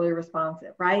culturally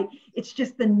responsive, right? It's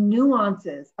just the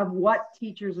nuances of what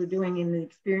teachers are doing and the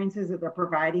experiences that they're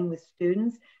providing with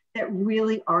students that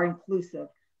really are inclusive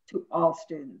to all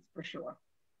students, for sure.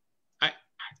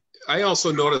 I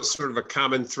also noticed sort of a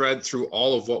common thread through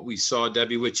all of what we saw,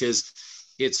 Debbie, which is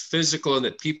it's physical and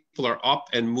that people are up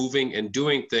and moving and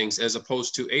doing things, as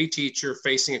opposed to a teacher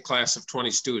facing a class of 20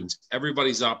 students.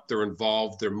 Everybody's up, they're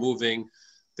involved, they're moving,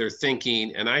 they're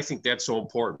thinking. And I think that's so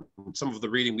important. Some of the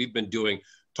reading we've been doing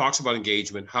talks about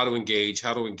engagement, how to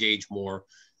engage more.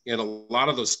 And a lot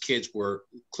of those kids were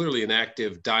clearly in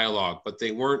active dialogue, but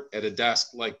they weren't at a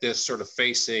desk like this sort of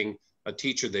facing a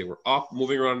teacher. They were up,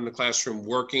 moving around in the classroom,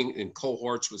 working in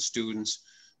cohorts with students.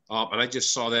 And I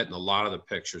just saw that in a lot of the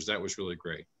pictures. That was really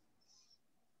great.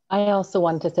 I also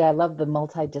wanted to say, I love the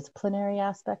multidisciplinary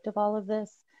aspect of all of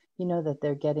this, you know, that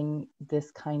they're getting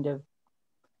this kind of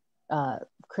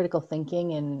critical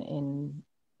thinking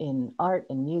in art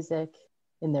and music,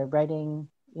 in their writing.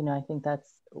 You know, I think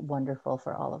that's wonderful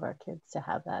for all of our kids to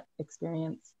have that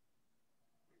experience.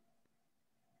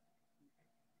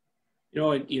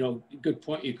 Good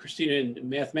point, Christina. In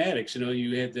mathematics,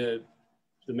 you had the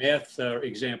math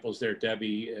examples there,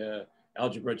 Debbie,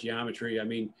 algebra, geometry. I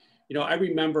mean, I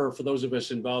remember, for those of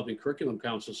us involved in Curriculum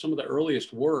Council, some of the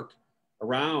earliest work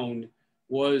around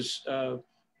was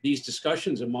these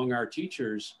discussions among our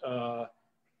teachers,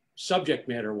 subject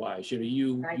matter wise.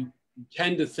 You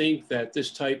tend to think that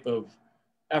this type of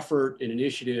effort and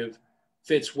initiative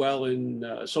fits well in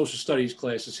social studies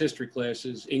classes, history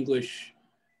classes, English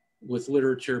with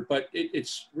literature, but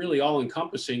it's really all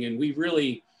encompassing. And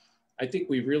I think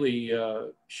we've really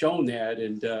shown that,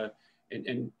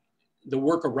 and the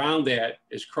work around that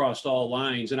has crossed all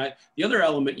lines. And the other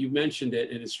element, you mentioned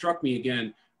it, and it struck me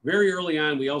again, very early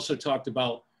on, we also talked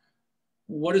about,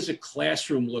 what does a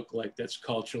classroom look like that's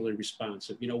culturally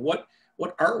responsive?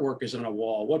 What artwork is on a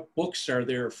wall? What books are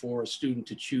there for a student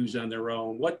to choose on their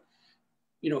own?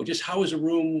 Just how is a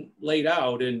room laid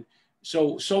out? And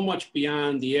so much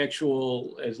beyond the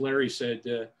actual, as Larry said,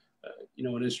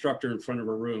 an instructor in front of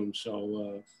a room.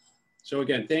 So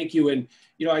again, thank you. And,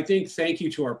 I think thank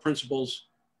you to our principals,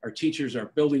 our teachers, our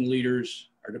building leaders,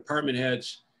 our department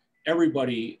heads,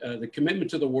 everybody, the commitment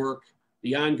to the work,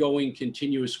 the ongoing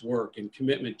continuous work and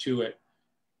commitment to it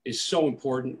is so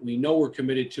important. We know we're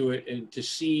committed to it, and to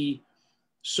see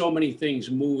so many things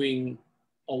moving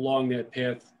along that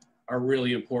path are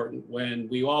really important, when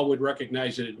we all would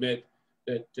recognize and admit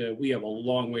that we have a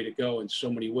long way to go in so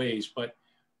many ways. But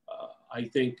I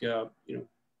think,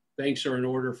 thanks are in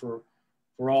order for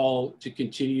all to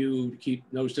continue to keep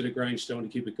nose to the grindstone, to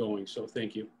keep it going. So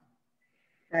thank you.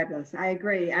 Fabulous. I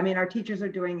agree. I mean, our teachers are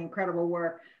doing incredible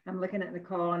work. I'm looking at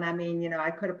Nicole, and I mean,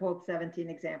 I could have pulled 17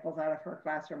 examples out of her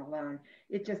classroom alone.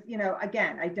 It just,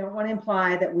 again, I don't want to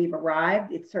imply that we've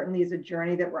arrived. It certainly is a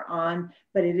journey that we're on,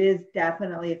 but it is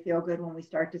definitely a feel good when we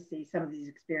start to see some of these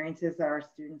experiences that our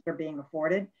students are being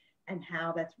afforded, and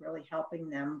how that's really helping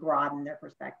them broaden their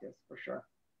perspectives, for sure.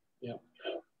 Yeah.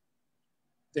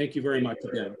 Thank you very much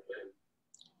again.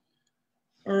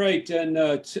 All right,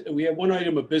 and we have one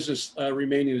item of business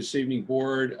remaining this evening,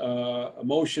 board. A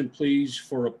motion, please,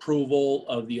 for approval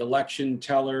of the election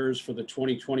tellers for the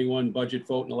 2021 budget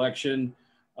vote and election,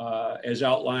 as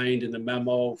outlined in the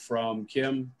memo from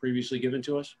Kim, previously given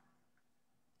to us.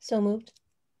 So moved.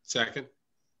 Second.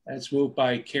 That's moved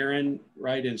by Karen,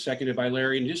 right, and seconded by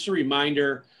Larry. And just a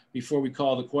reminder, before we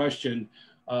call the question,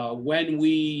 when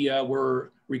we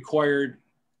were required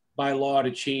by law to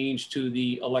change to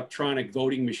the electronic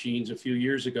voting machines a few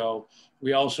years ago,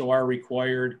 we also are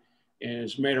required, and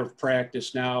as a matter of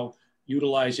practice now,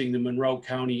 utilizing the Monroe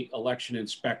County election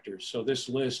inspectors. So this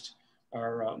list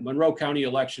are Monroe County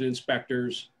election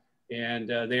inspectors, and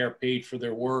they are paid for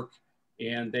their work,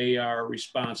 and they are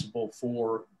responsible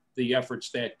for the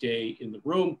efforts that day in the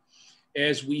room.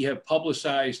 As we have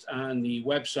publicized on the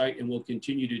website, and will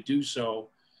continue to do so,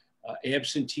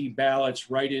 absentee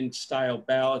ballots, write-in style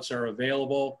ballots are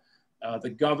available. The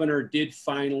governor did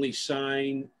finally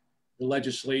sign the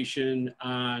legislation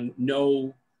on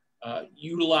no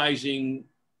utilizing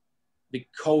the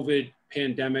COVID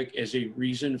pandemic as a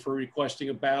reason for requesting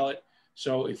a ballot.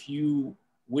 So if you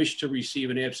wish to receive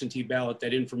an absentee ballot,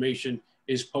 that information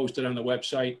is posted on the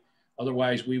website.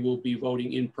 Otherwise, we will be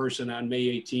voting in person on May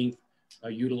 18th,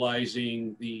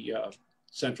 utilizing the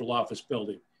central office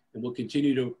building. And we'll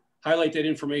continue to highlight that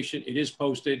information. It is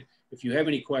posted. If you have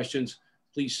any questions,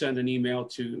 please send an email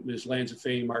to Ms.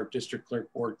 Lanzafame, our district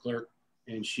clerk, board clerk,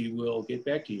 and she will get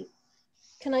back to you.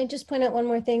 Can I just point out one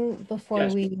more thing before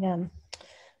Yes. we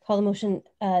call the motion?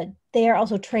 They are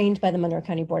also trained by the Monroe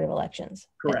County Board of Elections.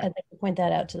 Correct. I'd like to point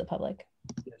that out to the public.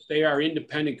 Yes, they are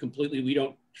independent completely. We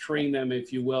don't train them,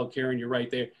 if you will. Karen, you're right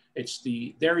there. It's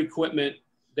their equipment,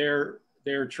 their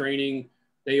training,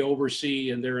 they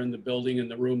oversee, and they're in the building, in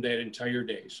the room that entire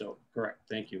day. So correct.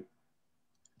 Thank you.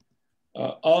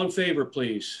 All in favor,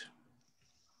 please.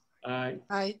 Aye.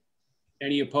 Aye.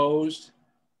 Any opposed?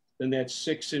 Then that's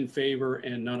 6 in favor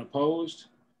and none opposed.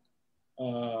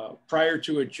 Prior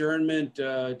to adjournment,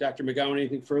 Dr. McGowan,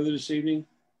 anything further this evening?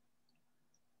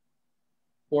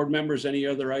 Board members, any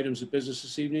other items of business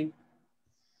this evening?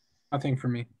 Nothing for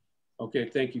me. Okay,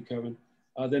 thank you, Kevin.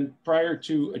 Then prior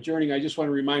to adjourning, I just want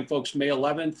to remind folks, May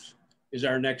 11th is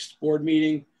our next board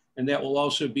meeting, and that will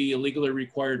also be a legally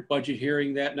required budget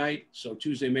hearing that night. So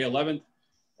Tuesday, May 11th,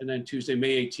 and then Tuesday,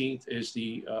 May 18th is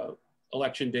the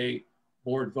election day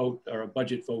board vote or a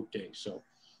budget vote day. So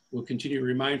we'll continue to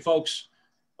remind folks,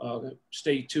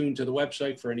 stay tuned to the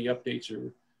website for any updates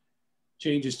or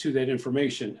changes to that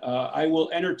information. I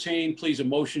will entertain, please, a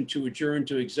motion to adjourn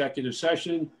to executive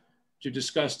session to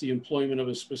discuss the employment of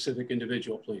a specific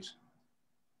individual, please.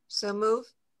 So move.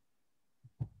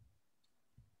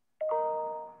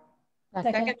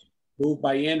 Second. Moved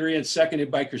by Andrea and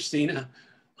seconded by Christina.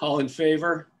 All in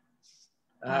favor?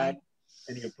 Aye.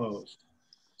 Any opposed?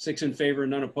 6 in favor,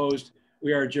 none opposed.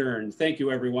 We are adjourned. Thank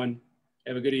you, everyone.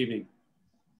 Have a good evening.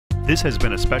 This has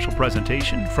been a special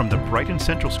presentation from the Brighton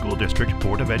Central School District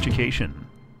Board of Education.